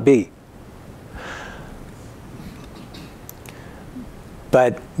might not be.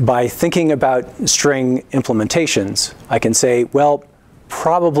 But by thinking about string implementations, I can say, well,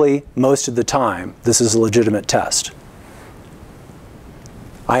 probably most of the time, this is a legitimate test.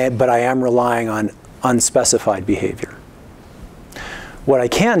 But I am relying on unspecified behavior. What I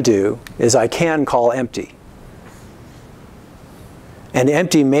can do is I can call empty. And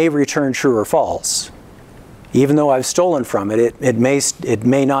empty may return true or false. Even though I've stolen from it, it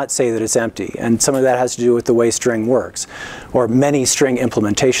may not say that it's empty. And some of that has to do with the way string works, or many string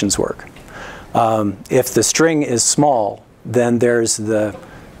implementations work. If the string is small, then there's the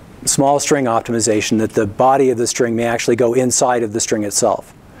small string optimization that the body of the string may actually go inside of the string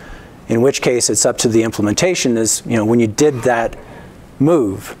itself. In which case, it's up to the implementation is, when you did that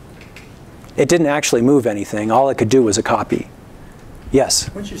move, it didn't actually move anything. All it could do was a copy.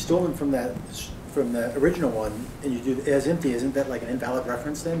 Yes? Once you've stolen from the original one, and you do it as empty, isn't that like an invalid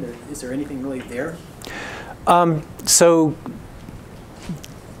reference then? Is there anything really there? So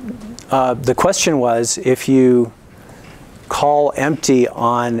the question was, if you call empty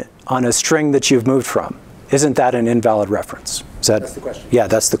on a string that you've moved from, isn't that an invalid reference? That's the question. Yeah,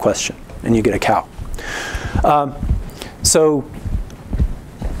 that's the question. And you get a cow. So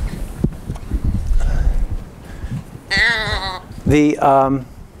the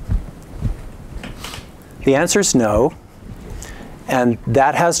answer is no. And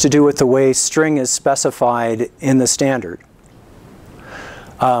that has to do with the way string is specified in the standard.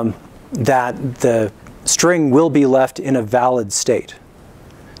 That the string will be left in a valid state.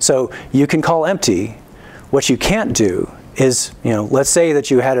 So you can call empty. What you can't do is, let's say that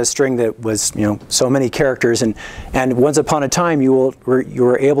you had a string that was, so many characters, and once upon a time you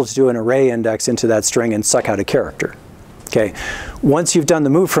were able to do an array index into that string and suck out a character. Okay. Once you've done the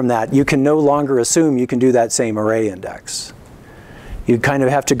move from that, you can no longer assume you can do that same array index. You kind of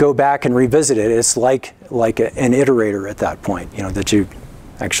have to go back and revisit it. It's like an iterator at that point, that you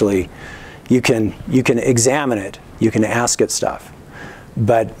actually, you can examine it, you can ask it stuff,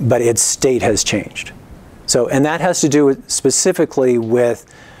 but its state has changed. So, and that has to do specifically with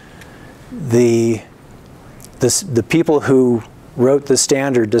the people who wrote the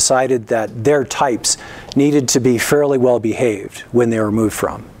standard decided that their types needed to be fairly well behaved when they were moved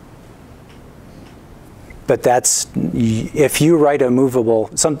from. But that's, if you write a movable,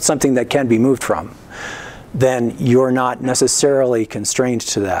 something that can be moved from, then you're not necessarily constrained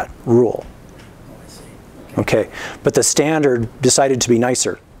to that rule. Okay, but the standard decided to be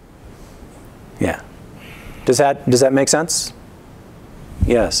nicer. Yeah. Does that make sense?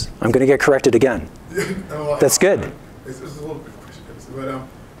 Yes. I'm going to get corrected again. That's good. It's a little bit question, but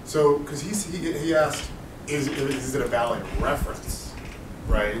so because he asked, is it a valid reference,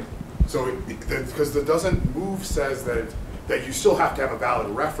 right? So because the doesn't move says that you still have to have a valid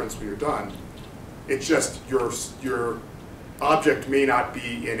reference when you're done. It's just your object may not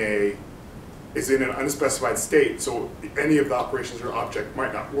be is in an unspecified state, so any of the operations of your object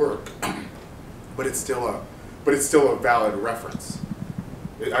might not work, but it's still a valid reference.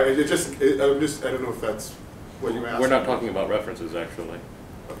 I don't know if that's what you asked. We're not talking about references, actually.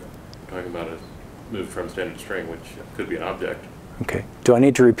 Okay. We're talking about a move from standard string, which could be an object. Okay. Do I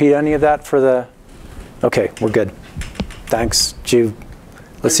need to repeat any of that for the? Okay, we're good. Thanks, Jude.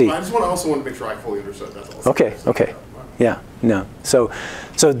 Let's see. I just also want to make sure I fully understood. That's all. Okay. Okay. Yeah. No. So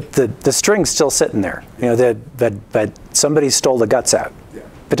the string's still sitting there. But somebody stole the guts out. Yeah.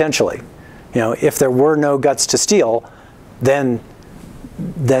 Potentially. If there were no guts to steal, then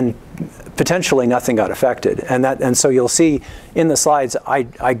potentially nothing got affected. And so you'll see in the slides,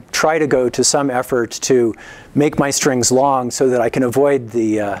 I try to go to some effort to make my strings long so that I can avoid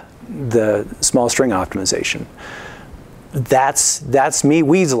the small string optimization. That's me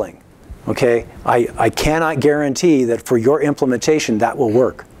weaseling. Okay, I cannot guarantee that for your implementation that will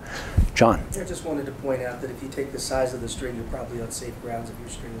work. John. I just wanted to point out that if you take the size of the string, you're probably on safe grounds if your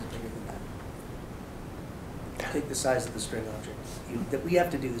string is bigger than that. Take the size of the string object. We have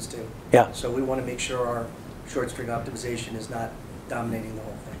to do this too. Yeah. So we want to make sure our short string optimization is not dominating the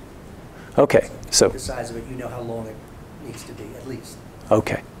whole thing. Okay. So take the size of it, you know how long it needs to be, at least.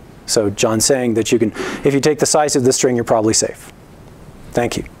 Okay. So John's saying that if you take the size of the string, you're probably safe.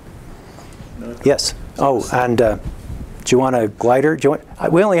 Thank you. Yes. Oh, and do you want a glider?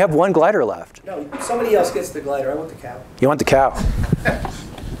 We only have one glider left. No, somebody else gets the glider. I want the cow. You want the cow?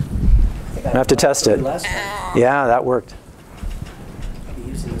 I have to test it. Yeah, that worked. I'll be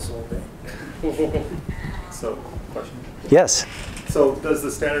using this all day. So, question? Yes. So does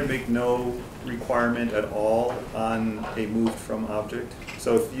the standard make no requirement at all on a moved from object?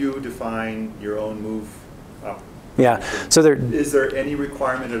 So if you define your own move yeah. So is there any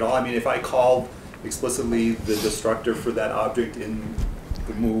requirement at all? I mean, if I called explicitly the destructor for that object in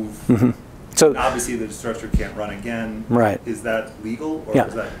the move, so obviously the destructor can't run again. Right. Is that legal, or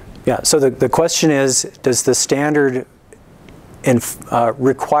is that? Yeah. So the question is, does the standard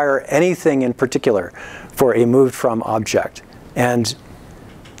require anything in particular for a moved from object? And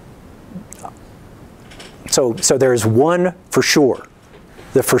so there's one for sure.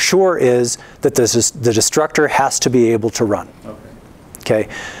 The for sure is that the destructor has to be able to run. Okay.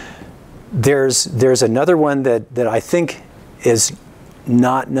 There's another one that I think is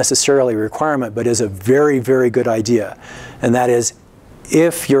not necessarily a requirement, but is a very, very good idea. And that is,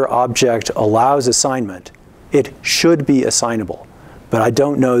 if your object allows assignment, it should be assignable. But I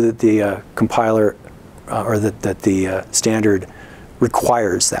don't know that the compiler or that the standard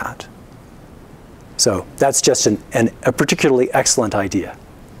requires that. So that's just a particularly excellent idea.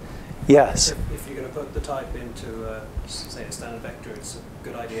 Yes? If you're going to put the type into, say, a standard vector, it's a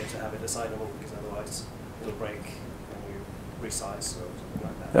good idea to have it assignable, because otherwise it'll break when you resize or something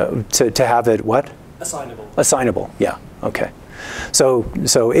like that. To have it what? Assignable. Assignable, yeah. Okay.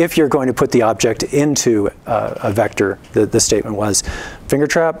 So if you're going to put the object into a vector, the statement was finger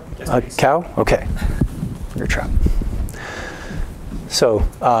trap, yes, cow? Okay. Finger trap. So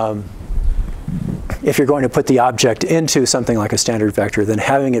if you're going to put the object into something like a standard vector, then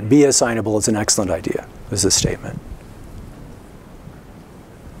having it be assignable is an excellent idea, is the statement.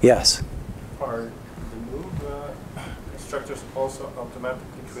 Yes? Are the move constructors also automatically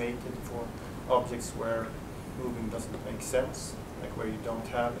created for objects where moving doesn't make sense, like where you don't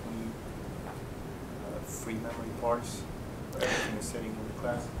have any free memory parts? everything is sitting in the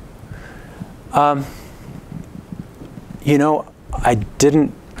class? You know, I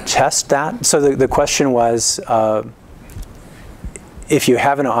didn't test that. So the question was, if you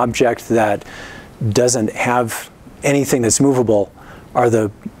have an object that doesn't have anything that's movable, are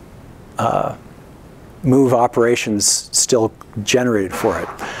the move operations still generated for it?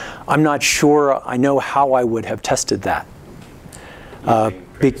 I'm not sure I know how I would have tested that.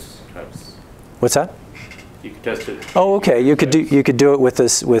 What's that? You could test it. Oh, okay. You could do it with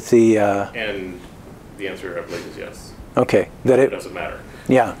this and the answer, I believe, is yes. Okay. That it doesn't matter.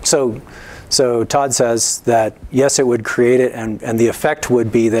 Yeah. So Todd says that yes, it would create it, and the effect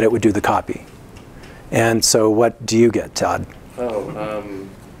would be that it would do the copy. And so, what do you get, Todd? Oh,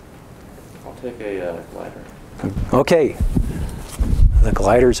 I'll take a glider. Okay. The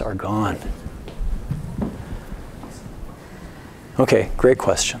gliders are gone. Okay, great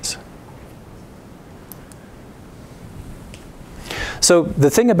questions. So the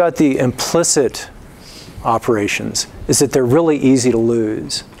thing about the implicit operations is that they're really easy to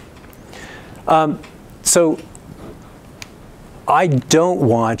lose. So I don't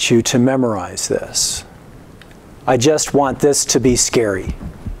want you to memorize this. I just want this to be scary.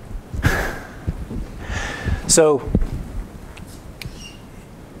 So,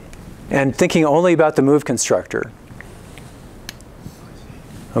 and thinking only about the move constructor.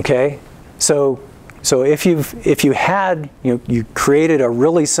 Okay, so if you had, you created a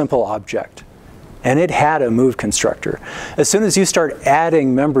really simple object, and it had a move constructor. As soon as you start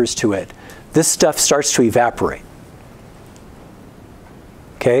adding members to it, this stuff starts to evaporate.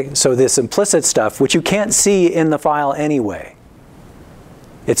 Okay, so this implicit stuff, which you can't see in the file anyway,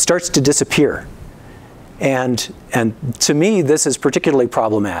 it starts to disappear. And to me, this is particularly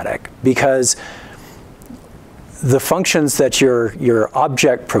problematic because the functions that your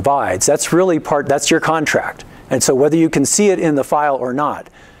object provides, that's your contract. And so whether you can see it in the file or not,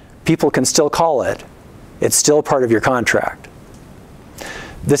 people can still call it. It's still part of your contract.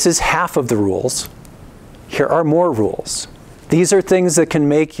 This is half of the rules. Here are more rules. These are things that can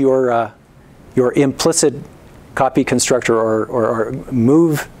make your implicit copy constructor or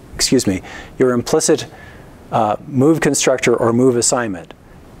move, excuse me, your implicit move constructor or move assignment.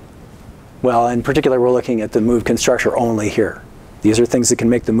 Well, in particular, we're looking at the move constructor only here. These are things that can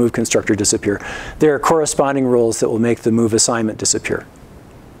make the move constructor disappear. There are corresponding rules that will make the move assignment disappear.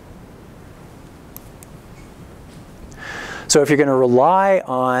 So if you're going to rely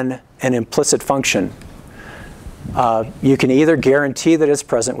on an implicit function, you can either guarantee that it's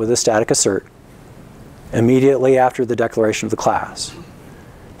present with a static assert immediately after the declaration of the class.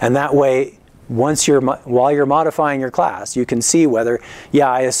 And that way, while you're modifying your class, you can see whether, yeah,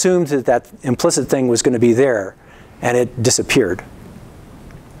 I assumed that implicit thing was going to be there, and it disappeared.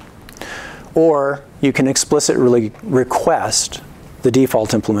 Or you can explicitly request the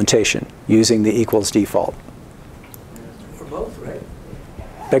default implementation using the equals default. Or both, right?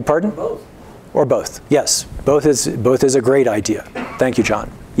 Beg pardon? Or both. Or both, yes. Both is a great idea. Thank you,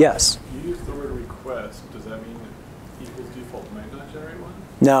 John. Yes? You use the word request. Does that mean that equals default might not generate one?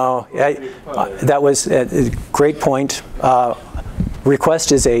 No, that was a great point.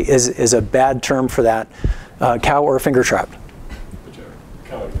 Request is a bad term for that. Cow or finger trap? Whichever.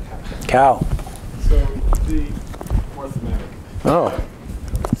 Cow. Cow. So the more thematic. Oh,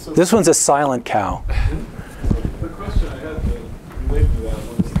 So this one's a silent cow. The question I had related to that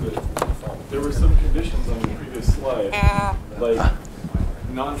was that there were some conditions on the previous slide, like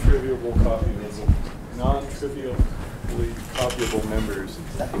non-trivially copyable members.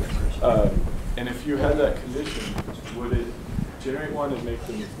 And if you had that condition, would it generate one and make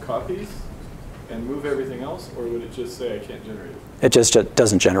them copies and move everything else, or would it just say I can't generate it? It just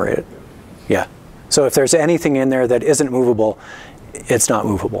doesn't generate it. Yeah. So if there's anything in there that isn't movable, it's not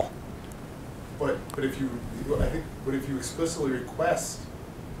movable. But if you explicitly request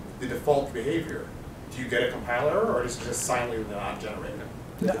the default behavior, do you get a compiler, or is it just silently not generated?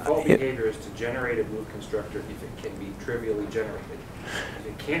 The default behavior is to generate a move constructor if it can be trivially generated. If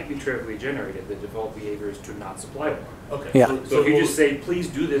it can't be trivially generated, the default behavior is to not supply one. Okay. Yeah. So if you just say, please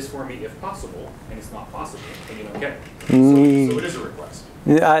do this for me if possible, and it's not possible, then you don't get it. So it is a request.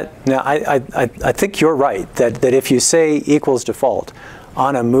 Now, I think you're right, that if you say equals default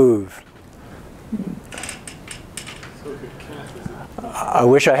on a move, I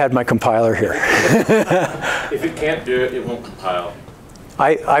wish I had my compiler here. If it can't do it, it won't compile.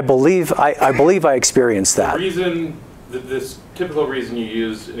 I believe I experienced that. The reason, this typical reason you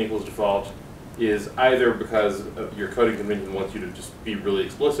use an equals default is either because your coding convention wants you to just be really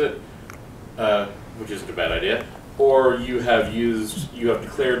explicit, which isn't a bad idea, or you have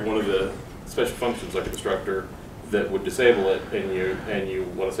declared one of the special functions like a constructor that would disable it, and you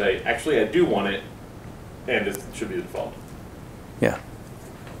want to say, actually, I do want it, and it should be the default. Yeah.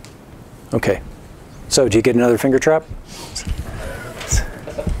 Okay. So do you get another finger trap?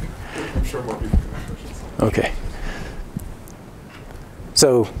 I'm sure more people can ask questions. Okay.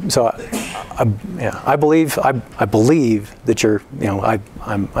 So I believe that you're,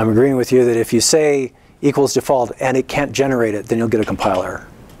 I'm agreeing with you that if you say equals default and it can't generate it, then you'll get a compile error.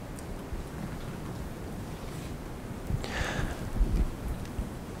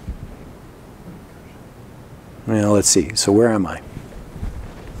 Now let's see. So where am I?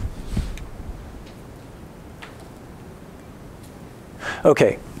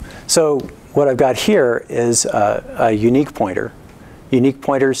 Okay. So what I've got here is a unique pointer. Unique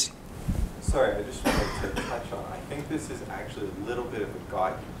pointers. Sorry, I just wanted to touch on, I think this is actually a little bit of a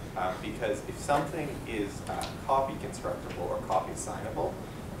god, because if something is copy constructible or copy assignable,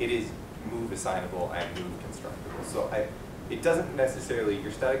 it is move assignable and move constructible. So it doesn't necessarily,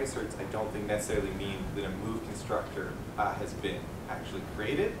 your static asserts I don't think necessarily mean that a move constructor has been actually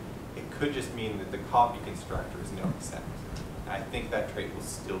created. It could just mean that the copy constructor is no accept. And I think that trait will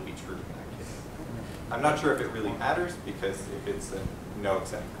still be true in that case. I'm not sure if it really matters, because if it's a no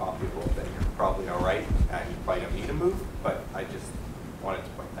accept copyable, then you're probably all right and you probably don't need a move, but I just wanted to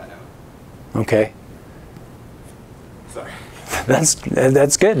point that out. Okay. Sorry. That's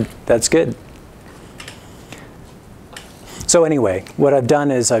good. That's good. So anyway, what I've done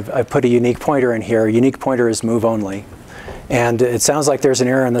is I've put a unique pointer in here. Unique pointer is move only. And it sounds like there's an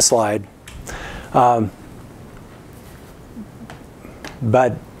error in the slide. But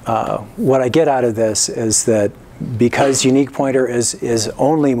what I get out of this is that because unique pointer is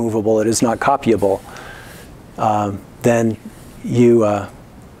only movable, it is not copyable, then you,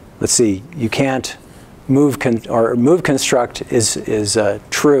 let's see, you can't move construct is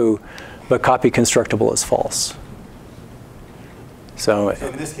true, but copy constructible is false. So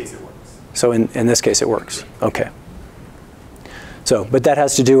in this case it works. So in this case it works. Okay. So, but that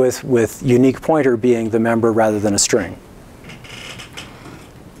has to do with unique pointer being the member rather than a string.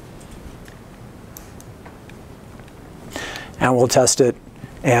 And we'll test it,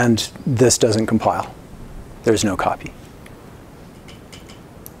 and this doesn't compile. There's no copy.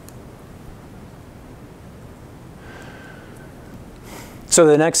 So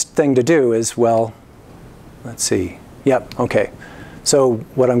the next thing to do is, well, let's see. Yep, okay. So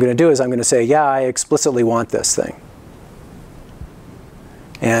what I'm going to do is I'm going to say, yeah, I explicitly want this thing.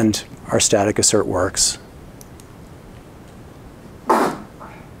 And our static assert works.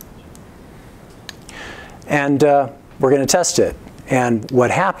 And we're going to test it. And what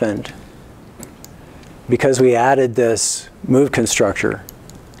happened, because we added this move constructor,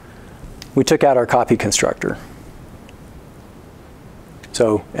 we took out our copy constructor.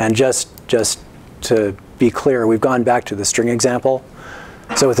 So, and just to be clear, we've gone back to the string example.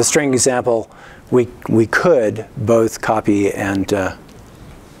 So with the string example, we could both copy and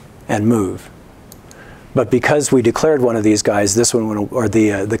move. But because we declared one of these guys, this one went, or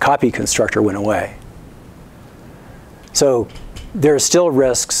the copy constructor went away. So there are still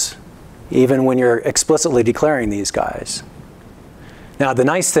risks even when you're explicitly declaring these guys. Now the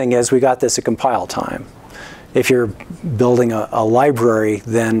nice thing is we got this at compile time. If you're building a library,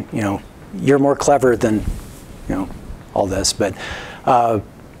 then you're more clever than all this. But at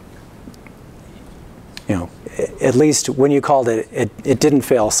least when you called it, it didn't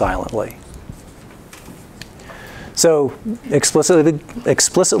fail silently. So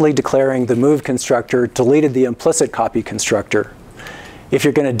explicitly declaring the move constructor deleted the implicit copy constructor. If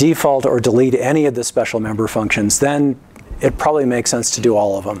you're going to default or delete any of the special member functions, then it probably makes sense to do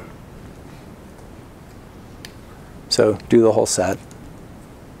all of them. So do the whole set.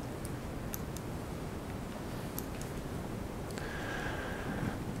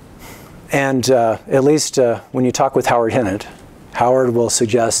 And at least when you talk with Howard Hinnett, Howard will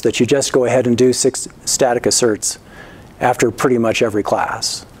suggest that you just go ahead and do 6 static asserts after pretty much every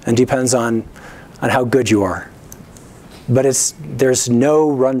class. And depends on how good you are. But there's no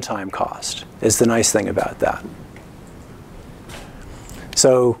runtime cost, is the nice thing about that.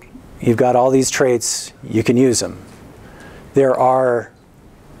 So you've got all these traits, you can use them. There are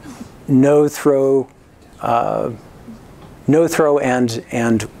no throw and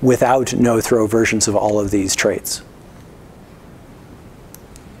without no throw versions of all of these traits.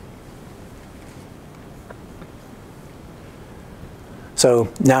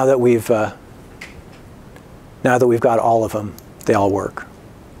 So now that we've got all of them, they all work.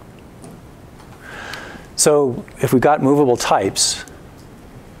 So if we've got movable types,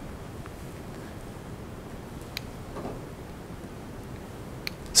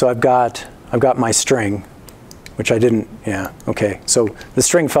 so I've got my string, which I didn't, yeah, okay. So the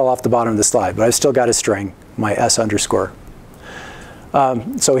string fell off the bottom of the slide, but I've still got a string, my S underscore.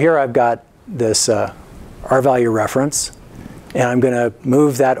 So here I've got this R value reference, and I'm going to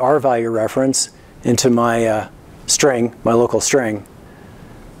move that R value reference into my string, my local string.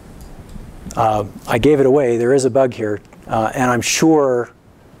 I gave it away. There is a bug here, and I'm sure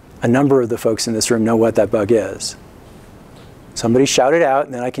a number of the folks in this room know what that bug is. Somebody shout it out,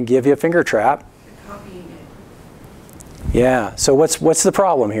 and then I can give you a finger trap. You're copying it. Yeah, so what's the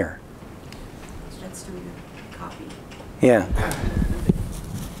problem here? That's doing a copy. Yeah.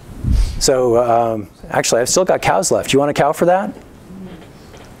 So actually, I've still got cows left. You want a cow for that?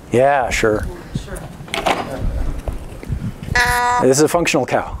 Yeah, sure. Sure. This is a functional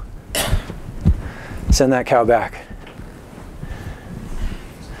cow. Send that cow back.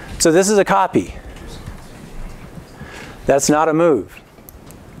 So this is a copy. That's not a move.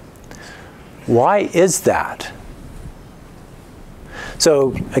 Why is that?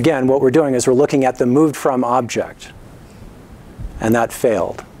 So again, what we're doing is we're looking at the moved from object, and that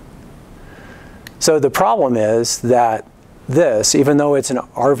failed. So the problem is that this, even though it's an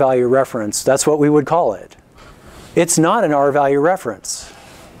R value reference, that's what we would call it. It's not an R value reference.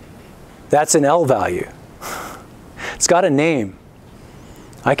 That's an L value. It's got a name.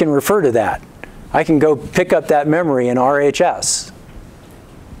 I can refer to that. I can go pick up that memory in RHS.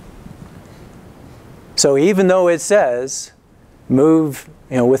 So even though it says move,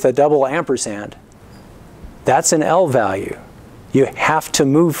 with a double ampersand, that's an L value. You have to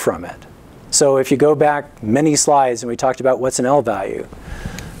move from it. So if you go back many slides and we talked about what's an L value,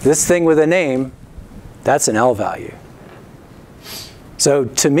 this thing with a name, that's an L value. So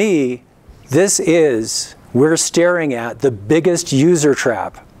to me, we're staring at the biggest user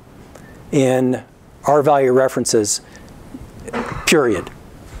trap in R value references, period.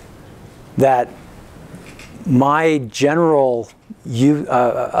 That my general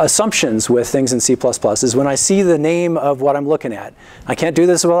assumptions with things in C++ is when I see the name of what I'm looking at, I can't do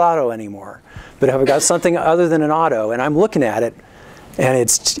this with auto anymore, but if I've got something other than an auto and I'm looking at it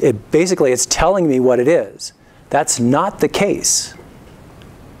and basically it's telling me what it is, that's not the case.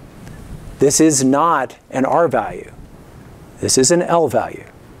 This is not an R value. This is an L value.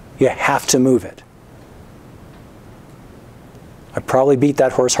 You have to move it. I probably beat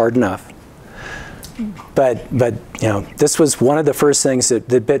that horse hard enough. But this was one of the first things that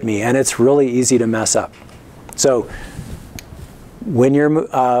bit me, and it's really easy to mess up. So when you're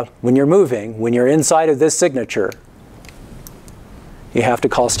moving, when you're inside of this signature, you have to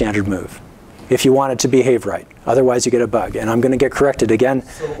call standard move if you want it to behave right. Otherwise, you get a bug, and I'm going to get corrected again.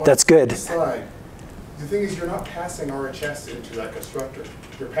 So that's good. The thing is, you're not passing RHS into that constructor.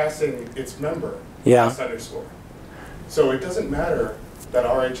 You're passing its member, yeah. S_. So it doesn't matter that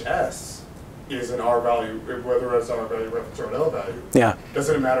RHS is an R value, whether it's R value reference or an L value. Yeah.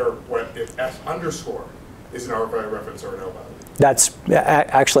 Doesn't matter if S_ is an R value reference or an L value. That's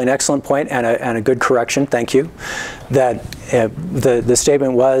actually an excellent point and a good correction. Thank you. That the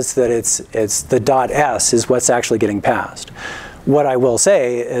statement was that it's the .s is what's actually getting passed. What I will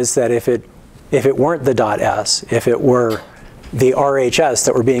say is that if it weren't the .s, if it were the RHS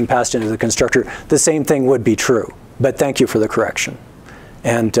that were being passed into the constructor, the same thing would be true. But thank you for the correction.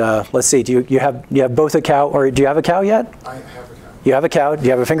 And let's see, do you have both a cow, or do you have a cow yet? I have a cow. You have a cow? Do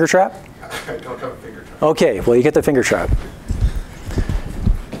you have a finger trap? I don't have a finger trap. Okay, well you get the finger trap.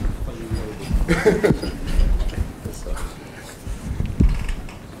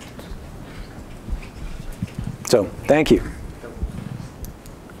 So, thank you.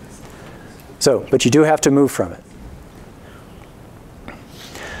 So, but you do have to move from it.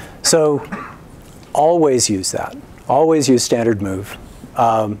 So, always use that. Always use standard move.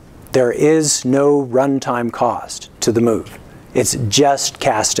 There is no runtime cost to the move. It's just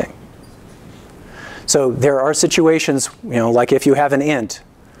casting. So there are situations, like if you have an int,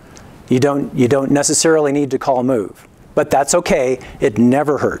 you don't necessarily need to call move, but that's okay. It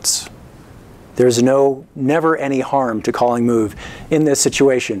never hurts. There's never any harm to calling move in this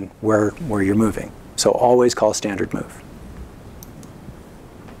situation where you're moving. So always call standard move.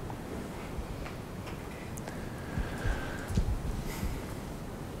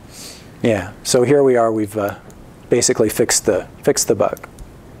 Yeah, so here we are, we've basically fixed the bug.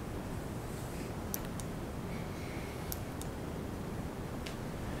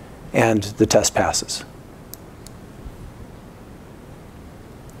 And the test passes.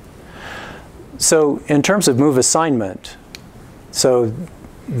 So in terms of move assignment, so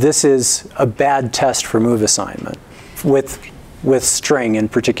this is a bad test for move assignment with string in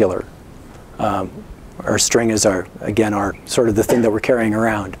particular. Our string is again our sort of the thing that we're carrying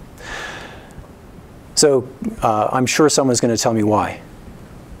around. So I'm sure someone's going to tell me why.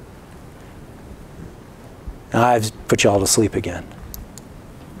 I've put you all to sleep again.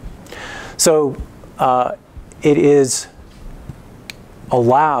 So it is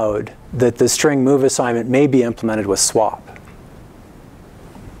allowed that the string move assignment may be implemented with swap.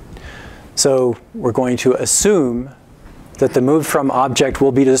 So we're going to assume that the moved from object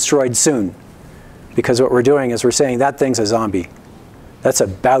will be destroyed soon, because what we're doing is we're saying that thing's a zombie. That's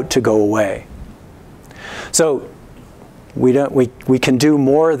about to go away. So we can do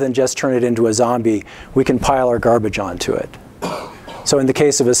more than just turn it into a zombie. We can pile our garbage onto it. So in the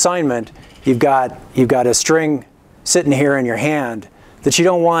case of assignment, you've got a string sitting here in your hand that you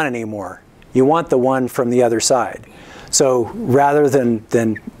don't want anymore. You want the one from the other side. So rather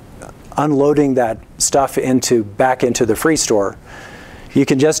than unloading that stuff back into the free store, you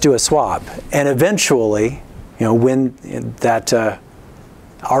can just do a swap. And eventually, when that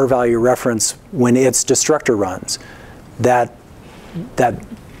R value reference, when its destructor runs, that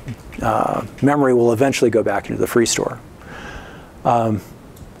memory will eventually go back into the free store.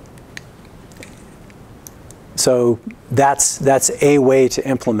 So that's a way to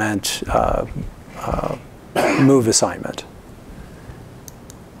implement move assignment.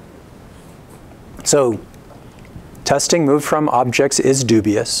 So testing move from objects is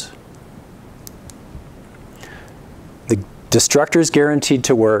dubious. The destructor is guaranteed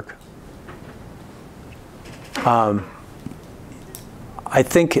to work. I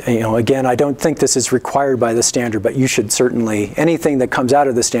think, again, I don't think this is required by the standard, but you should certainly, anything that comes out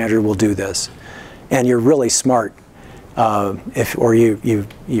of the standard will do this. And you're really smart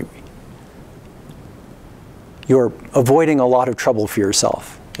you're avoiding a lot of trouble for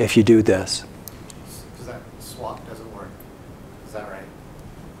yourself if you do this. Because that swap doesn't work. Is that right?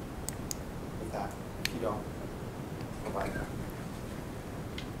 With that, if you don't provide that.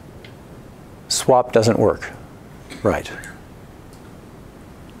 Swap doesn't work. Right.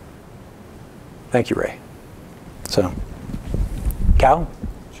 Thank you, Ray. So, cow?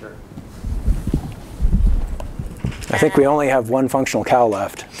 Sure. I think we only have one functional cow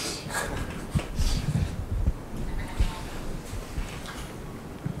left.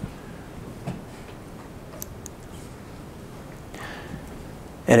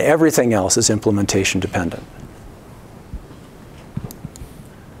 And everything else is implementation dependent.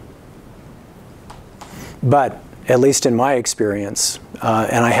 But at least in my experience,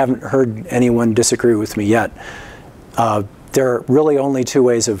 and I haven't heard anyone disagree with me yet, there are really only two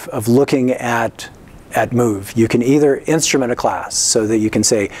ways of looking at move. You can either instrument a class so that you can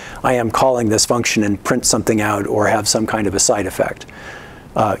say, I am calling this function and print something out or have some kind of a side effect.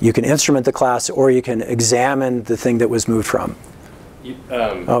 You can instrument the class, or you can examine the thing that was moved from.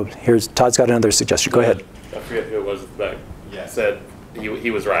 Here's Todd's got another suggestion. Go ahead. I forget who it was that said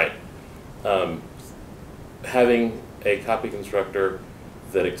he was right. Having a copy constructor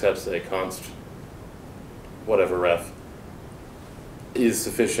that accepts a const whatever ref is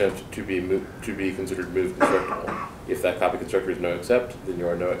sufficient to be considered move constructible. If that copy constructor is no accept, then you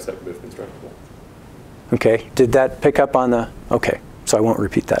are no accept move constructible. Okay. Did that pick up on the? Okay. So I won't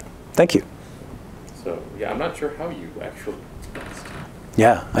repeat that. Thank you. So yeah, I'm not sure how you actually.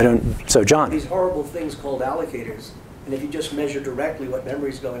 Yeah, I don't. So John. These horrible things called allocators, and if you just measure directly what memory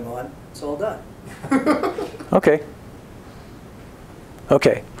is going on, it's all done. Okay.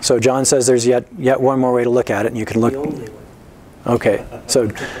 Okay. So John says there's yet one more way to look at it, and you can look. The only one. Okay.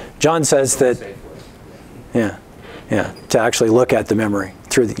 So John says that. Yeah. To actually look at the memory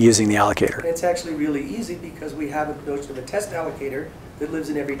through using the allocator. And it's actually really easy because we have a notion of a test allocator that lives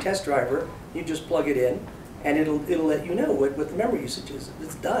in every test driver. You just plug it in, and it'll let you know what the memory usage is.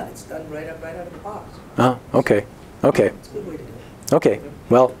 It's done. It's done right out of the box. Oh, okay. Okay. It's a good way to do it. Okay.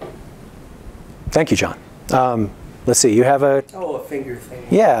 Well, thank you, John. Let's see. You have a. Oh, a finger thing.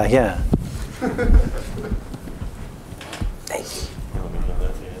 Yeah. Thank you.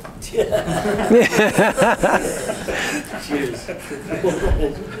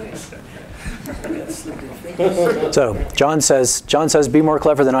 So John says be more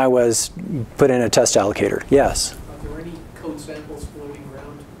clever than I was, put in a test allocator. Yes. Are there any code samples floating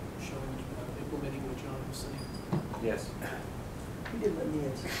around showing implementing what John was saying? Yes. He didn't let me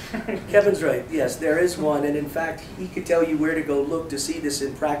answer. Kevin's right. Yes, there is one, and in fact, he could tell you where to go look to see this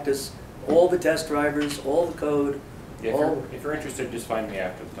in practice. All the test drivers, all the code. Yeah, if you're interested, just find me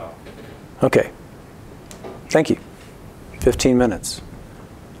after the talk. Okay. Thank you. 15 minutes.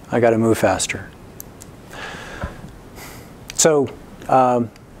 I got to move faster. So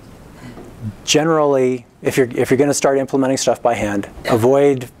generally, if you're going to start implementing stuff by hand,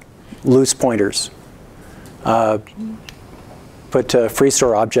 avoid loose pointers. put free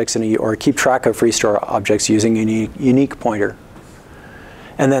store objects in or keep track of free store objects using unique pointer,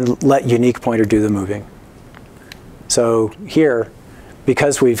 and then let unique pointer do the moving. So here,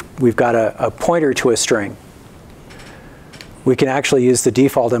 because we've got a pointer to a string, we can actually use the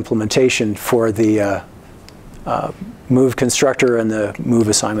default implementation for the move constructor and the move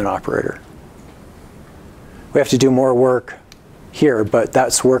assignment operator. We have to do more work here, but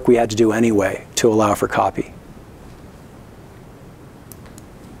that's work we had to do anyway to allow for copy.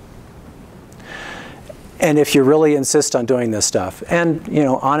 And if you really insist on doing this stuff, and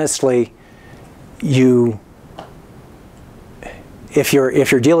honestly, if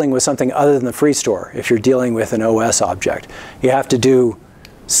you're dealing with something other than the free store, if you're dealing with an OS object, you have to do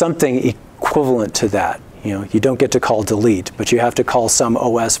something equivalent to that. You don't get to call delete, but you have to call some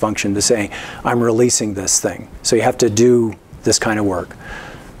OS function to say, I'm releasing this thing. So you have to do this kind of work.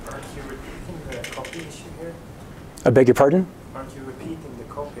 Aren't you repeating the copy issue here? I beg your pardon? Aren't you repeating the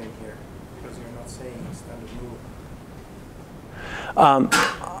copying here? Because you're not saying standard move.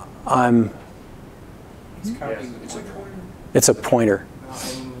 It's counting the pointer. It's a pointer.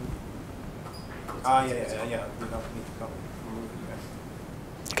 No, yeah. We don't need to copy. Remove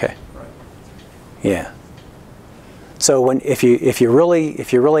it. Okay. Right. Yeah. So if you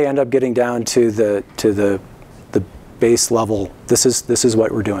really end up getting down to the base level, this is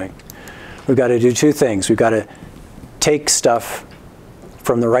what we're doing. We've got to do two things. We've got to take stuff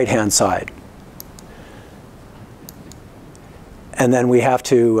from the right-hand side, and then we have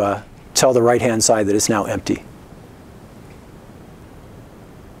to tell the right-hand side that it's now empty.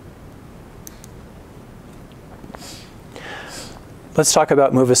 Let's talk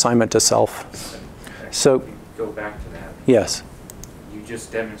about move assignment to self. So, go back to that. Yes. You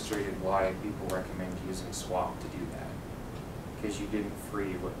just demonstrated why people recommend using swap to do that. Because you didn't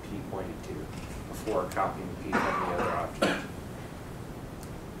free what P pointed to before copying P from the other object.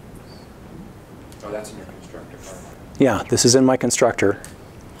 Oh, that's in your constructor part. Yeah, this is in my constructor.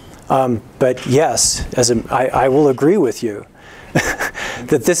 But yes, I will agree with you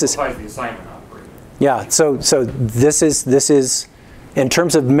that this is. The assignment operator. Yeah. So this is in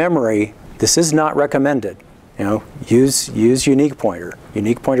terms of memory, this is not recommended. Use unique pointer.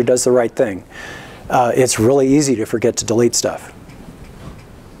 Unique pointer does the right thing. It's really easy to forget to delete stuff.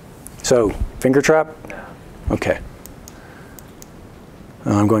 So finger trap? No. Okay.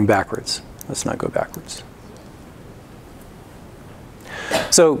 I'm going backwards. Let's not go backwards.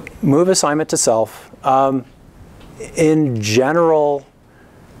 So move assignment to self. In general,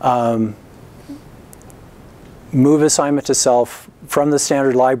 move assignment to self from the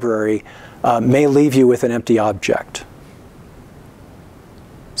standard library may leave you with an empty object.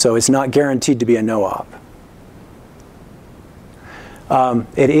 So it's not guaranteed to be a no-op.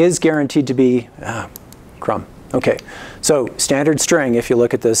 It is guaranteed to be, crumb. Okay, so standard string, if you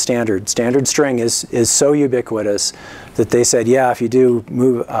look at the standard string is so ubiquitous that they said, yeah, if you do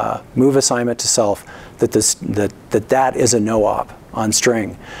move assignment to self, that that is a no-op on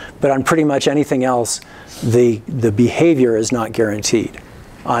string. But on pretty much anything else, the behavior is not guaranteed.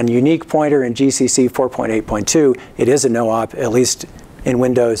 On unique pointer in GCC 4.8.2, it is a no-op, at least in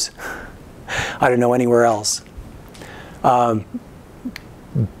Windows. I don't know anywhere else. But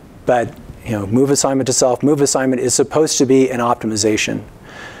move assignment to self, move assignment is supposed to be an optimization.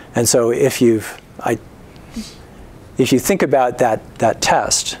 And so if you think about that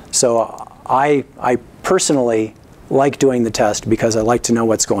test, so I personally like doing the test because I like to know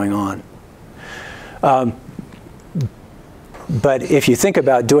what's going on. But if you think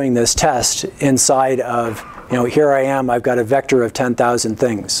about doing this test inside of, here I am, I've got a vector of 10,000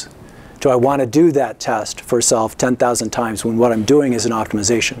 things. Do I want to do that test for self 10,000 times when what I'm doing is an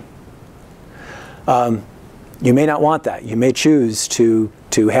optimization? You may not want that. You may choose to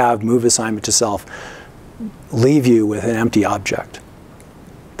have move assignment to self leave you with an empty object.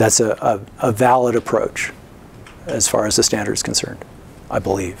 That's a valid approach as far as the standard is concerned, I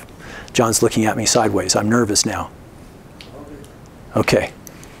believe. John's looking at me sideways. I'm nervous now. Okay.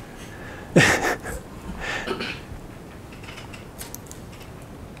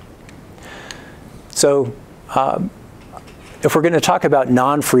 So if we're going to talk about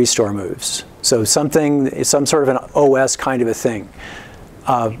non-free store moves, so some sort of an OS kind of a thing.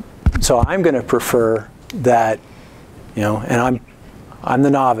 So I'm going to prefer that, and I'm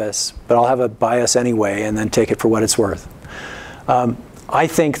the novice, but I'll have a bias anyway and then take it for what it's worth. I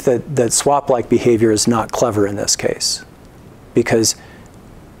think that swap-like behavior is not clever in this case, because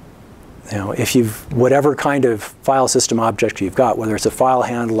if whatever kind of file system object you've got, whether it's a file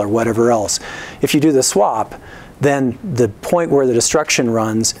handle or whatever else, if you do the swap, then the point where the destruction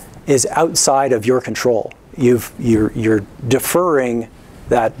runs is outside of your control. you're deferring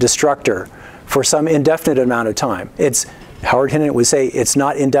that destructor for some indefinite amount of time. Howard Hinton would say it's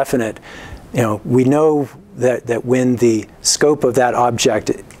not indefinite. We know that when the scope of that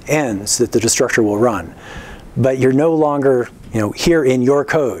object ends, that the destructor will run. But you're no longer, here in your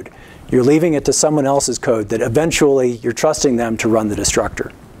code. You're leaving it to someone else's code that eventually you're trusting them to run the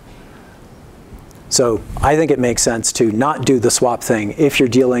destructor. So I think it makes sense to not do the swap thing if you're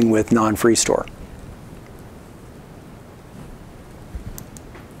dealing with non-free store.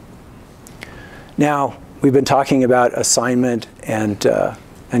 Now, we've been talking about assignment and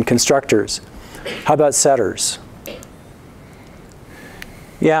constructors. How about setters?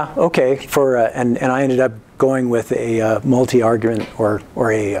 Yeah, okay. And I ended up going with a multi-argument or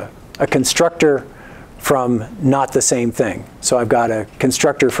a constructor from not the same thing. So I've got a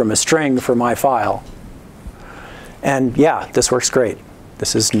constructor from a string for my file. And yeah, this works great.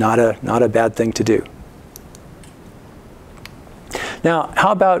 This is not a bad thing to do. Now,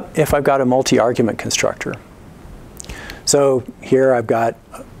 how about if I've got a multi-argument constructor? So here I've got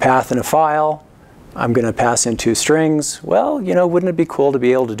a path and a file. I'm going to pass in 2 strings. Well, wouldn't it be cool to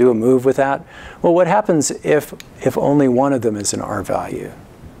be able to do a move with that? Well, what happens if only one of them is an R value?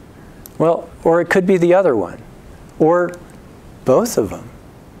 Well, or it could be the other one, or both of them.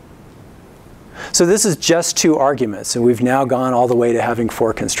 So this is just 2 arguments, and we've now gone all the way to having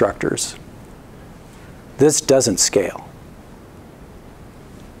 4 constructors. This doesn't scale.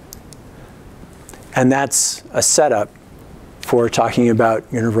 And that's a setup for talking about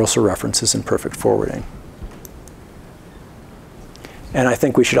universal references and perfect forwarding. And I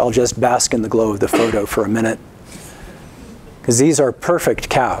think we should all just bask in the glow of the photo for a minute, because these are perfect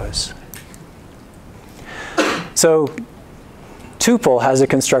cows. So tuple has a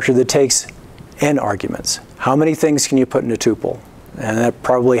constructor that takes n arguments. How many things can you put in a tuple? And that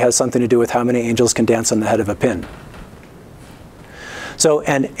probably has something to do with how many angels can dance on the head of a pin. So,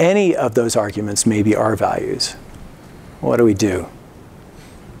 and any of those arguments may be R values. What do we do?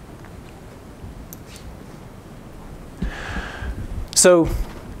 So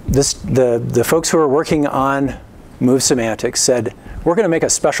the folks who are working on move semantics said, we're going to make a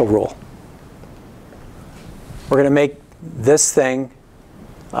special rule. We're going to make this thing,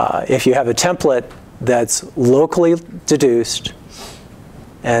 if you have a template that's locally deduced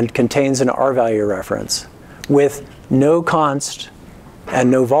and contains an R value reference with no const and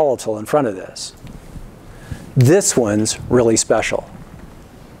no volatile in front of this, this one's really special.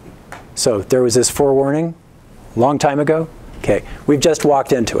 So there was this forewarning a long time ago. Okay, we've just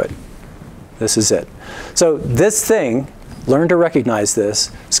walked into it. This is it. So this thing, learn to recognize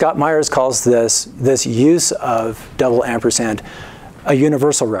this. Scott Myers calls this use of double ampersand a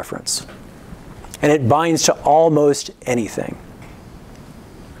universal reference. And it binds to almost anything.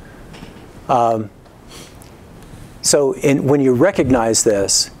 So when you recognize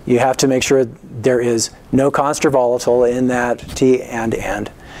this, you have to make sure there is no const or volatile in that t and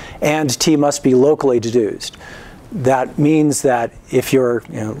t must be locally deduced. That means that if you're,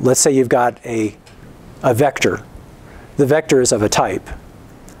 let's say you've got a vector, the vector is of a type,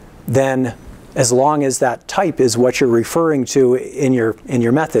 then as long as that type is what you're referring to in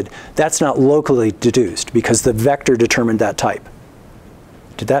your method, that's not locally deduced because the vector determined that type.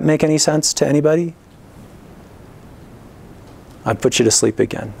 Did that make any sense to anybody? I put you to sleep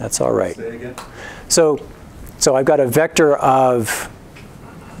again. That's all right. Say again. So I've got a vector of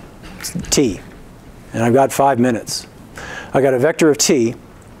t, and I've got 5 minutes. I've got a vector of t.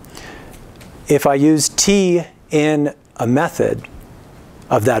 If I use t in a method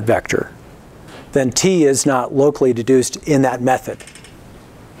of that vector, then t is not locally deduced in that method.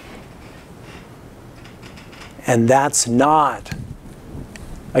 And that's not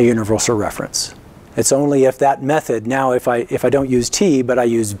a universal reference. It's only if that method, now if I don't use t, but I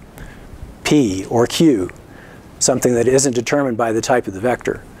use p or q, something that isn't determined by the type of the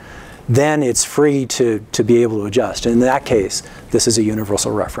vector, then it's free to be able to adjust. And in that case, this is a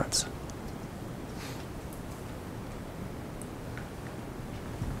universal reference.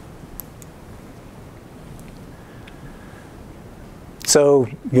 So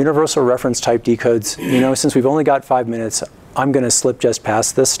universal reference type decodes, since we've only got 5 minutes, I'm going to slip just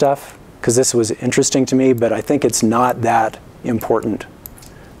past this stuff because this was interesting to me, but I think it's not that important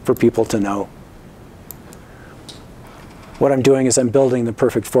for people to know. What I'm doing is I'm building the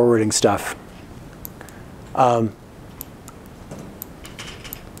perfect forwarding stuff. And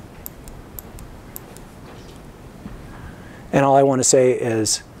all I want to say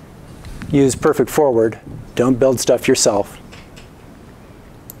is use perfect forward. Don't build stuff yourself.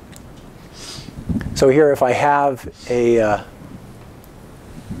 So here, if I have a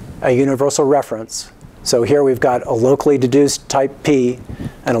universal reference So here we've got a locally deduced type P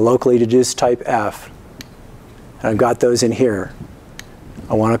and a locally deduced type F. And I've got those in here.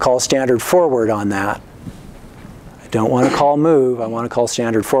 I want to call standard forward on that. I don't want to call move, I want to call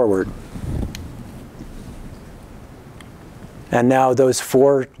standard forward. And now those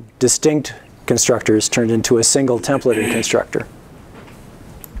 4 distinct constructors turned into a single templated constructor.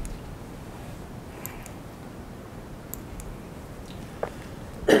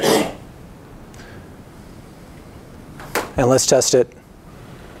 And let's test it.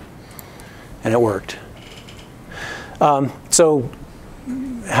 And it worked. So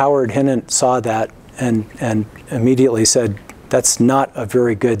Howard Hinnant saw that and immediately said, that's not a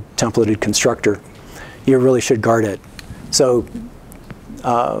very good templated constructor. You really should guard it. So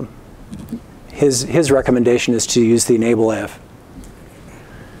his recommendation is to use the enable if,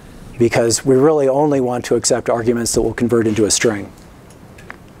 because we really only want to accept arguments that will convert into a string.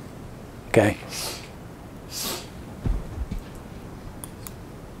 Okay.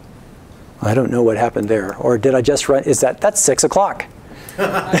 I don't know what happened there. Or did I just run? That's 6 o'clock.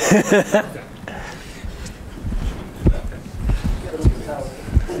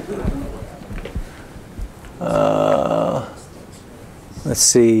 Let's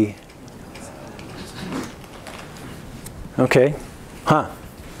see. Okay. Huh.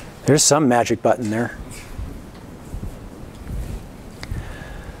 There's some magic button there.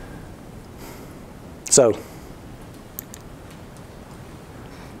 So,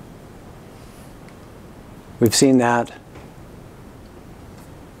 we've seen that.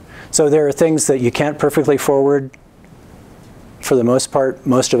 So there are things that you can't perfectly forward. For the most part,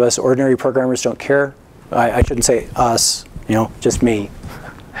 most of us ordinary programmers don't care. I shouldn't say us, just me.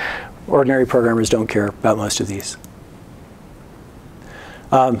 Ordinary programmers don't care about most of these.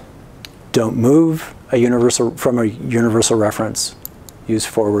 Don't move from a universal reference. Use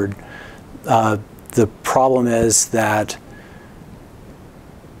forward. The problem is that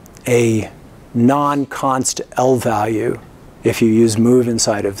a non-const L value, if you use move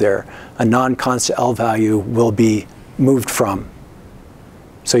inside of there, a non-const L value will be moved from.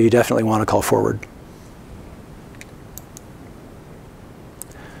 So you definitely want to call forward.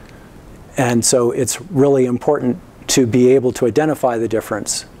 And so it's really important to be able to identify the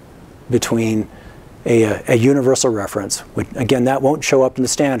difference between a universal reference. Which, again, that won't show up in the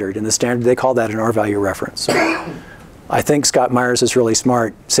standard. In the standard, they call that an R-value reference. I think Scott Myers is really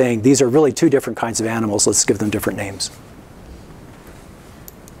smart, saying these are really 2 different kinds of animals. Let's give them different names.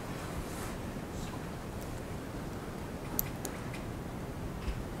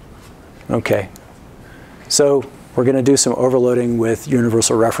 Okay. So we're going to do some overloading with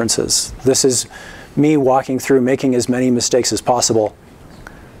universal references. This is me walking through making as many mistakes as possible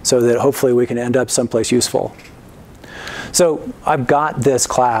so that hopefully we can end up someplace useful. So I've got this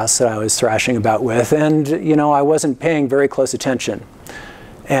class that I was thrashing about with, and I wasn't paying very close attention.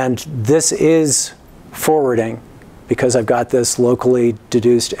 And this is forwarding because I've got this locally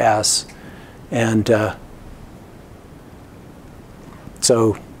deduced S. And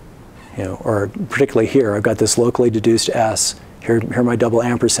so, or particularly here, I've got this locally deduced S. Here are my double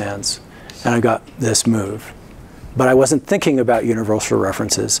ampersands. And I've got this move. But I wasn't thinking about universal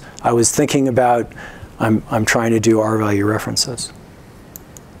references. I was thinking about, I'm trying to do R-value references.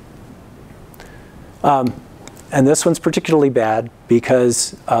 And this one's particularly bad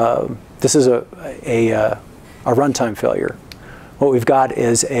because this is a runtime failure. What we've got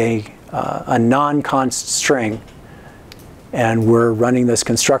is a non-const string, and we're running this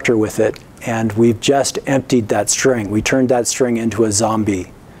constructor with it, and we've just emptied that string. We turned that string into a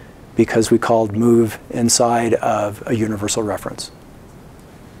zombie because we called move inside of a universal reference.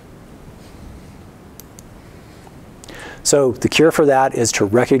 So the cure for that is to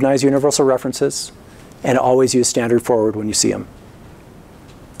recognize universal references and always use standard forward when you see them.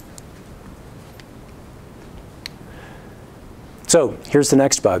 So here's the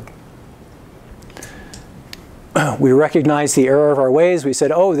next bug. We recognize the error of our ways. We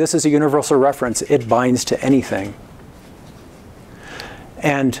said, oh, this is a universal reference. It binds to anything.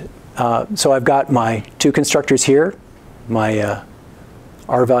 And so I've got my 2 constructors here, my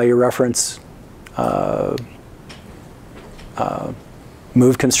R-value reference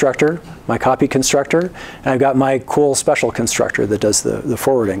move constructor, my copy constructor, and I've got my cool special constructor that does the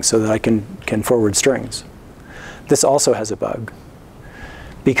forwarding so that I can forward strings. This also has a bug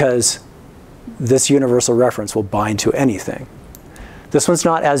because this universal reference will bind to anything. This one's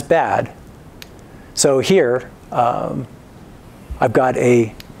not as bad. So here, I've got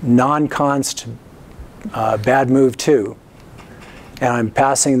a non-const bad move 2, and I'm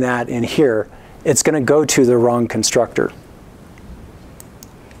passing that in here. It's going to go to the wrong constructor.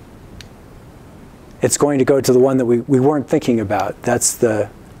 it's going to go to the one that we weren't thinking about. That's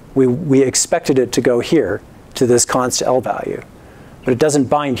we expected it to go here, to this const L value. But it doesn't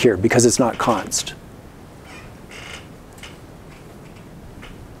bind here because it's not const.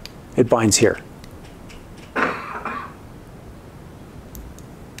 It binds here.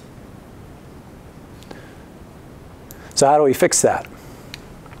 So how do we fix that?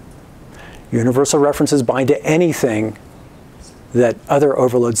 Universal references bind to anything that other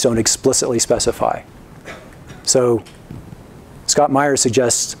overloads don't explicitly specify. So Scott Meyer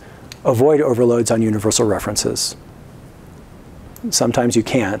suggests avoid overloads on universal references. Sometimes you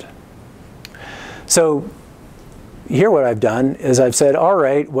can't. So here what I've done is I've said, all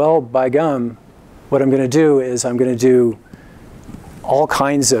right, well, by gum, what I'm going to do is I'm going to do all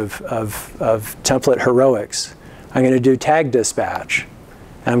kinds of template heroics. I'm going to do tag dispatch.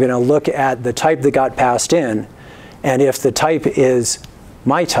 And I'm going to look at the type that got passed in. And if the type is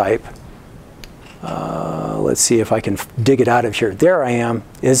my type, let's see if I can dig it out of here. There I am,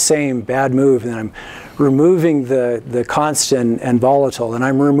 is saying bad move, and I'm removing the constant and volatile, and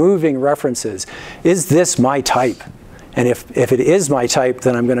I'm removing references. Is this my type? And if it is my type,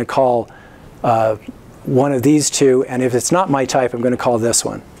 then I'm going to call one of these two, and if it's not my type, I'm going to call this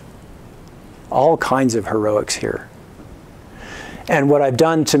one. All kinds of heroics here. And what I've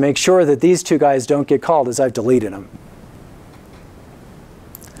done to make sure that these two guys don't get called is I've deleted them.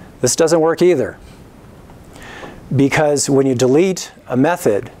 This doesn't work either. Because when you delete a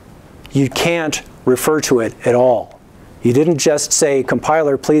method, you can't refer to it at all. You didn't just say,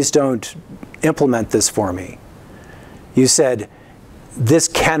 compiler, please don't implement this for me. You said, this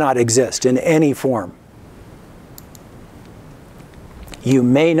cannot exist in any form. You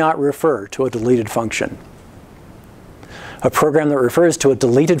may not refer to a deleted function. A program that refers to a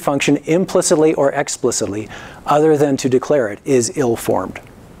deleted function implicitly or explicitly, other than to declare it, is ill-formed.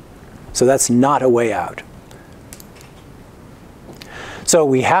 So that's not a way out. So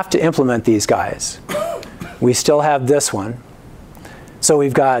we have to implement these guys. We still have this one. So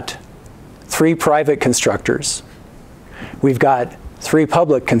we've got 3 private constructors. We've got 3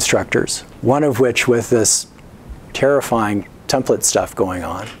 public constructors, one of which with this terrifying template stuff going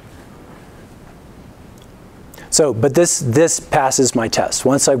on. So, but this passes my test.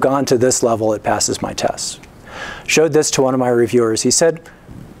 Once I've gone to this level, it passes my test. Showed this to one of my reviewers. He said,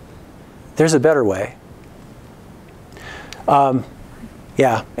 there's a better way.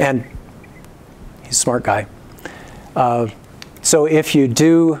 Yeah, and he's a smart guy. So if you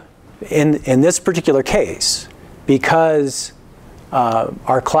do, in this particular case, because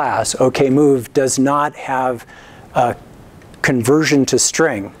our class, OKMove, does not have a conversion to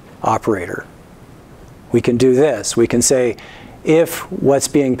string operator, we can do this. We can say, if what's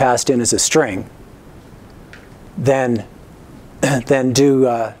being passed in is a string, then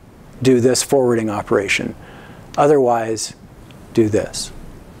do this forwarding operation. Otherwise, do this.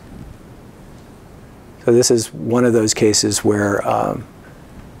 So this is one of those cases where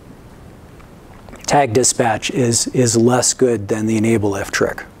tag dispatch is less good than the enable if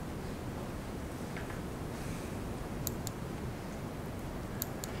trick.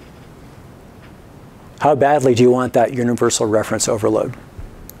 How badly do you want that universal reference overload?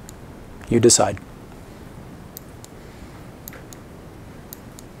 You decide.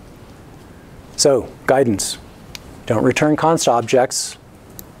 So, guidance. Don't return const objects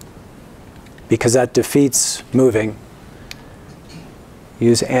because that defeats moving.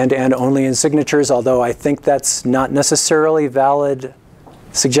 Use and only in signatures, although I think that's not necessarily valid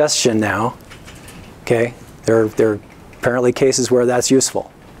suggestion now. Okay, there are apparently cases where that's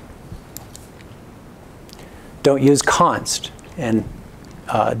useful. Don't use const in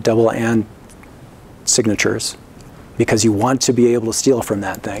double and signatures because you want to be able to steal from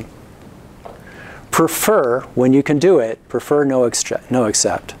that thing. Prefer, when you can do it, prefer no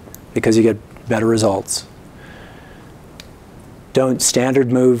except because you get better results. Don't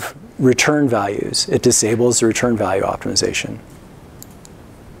standard move return values. It disables the return value optimization.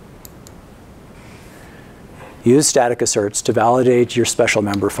 Use static asserts to validate your special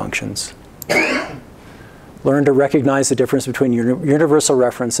member functions. Learn to recognize the difference between universal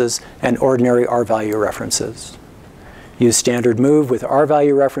references and ordinary R-value references. Use standard move with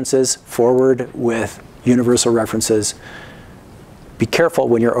R-value references, forward with universal references. Be careful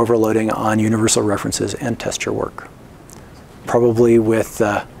when you're overloading on universal references and test your work. Probably with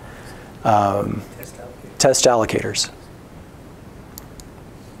test allocators.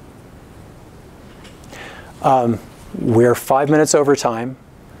 We're 5 minutes over time,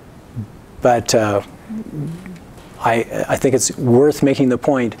 but I think it's worth making the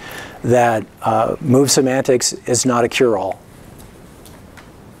point that move semantics is not a cure-all.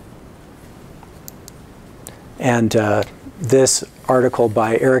 And this article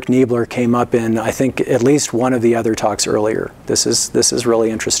by Eric Niebler came up in, I think, at least one of the other talks earlier. This is really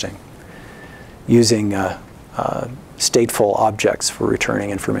interesting, using stateful objects for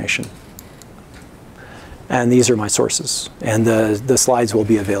returning information. And these are my sources, and the slides will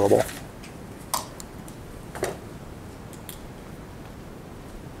be available.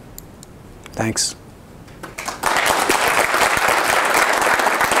 Thanks.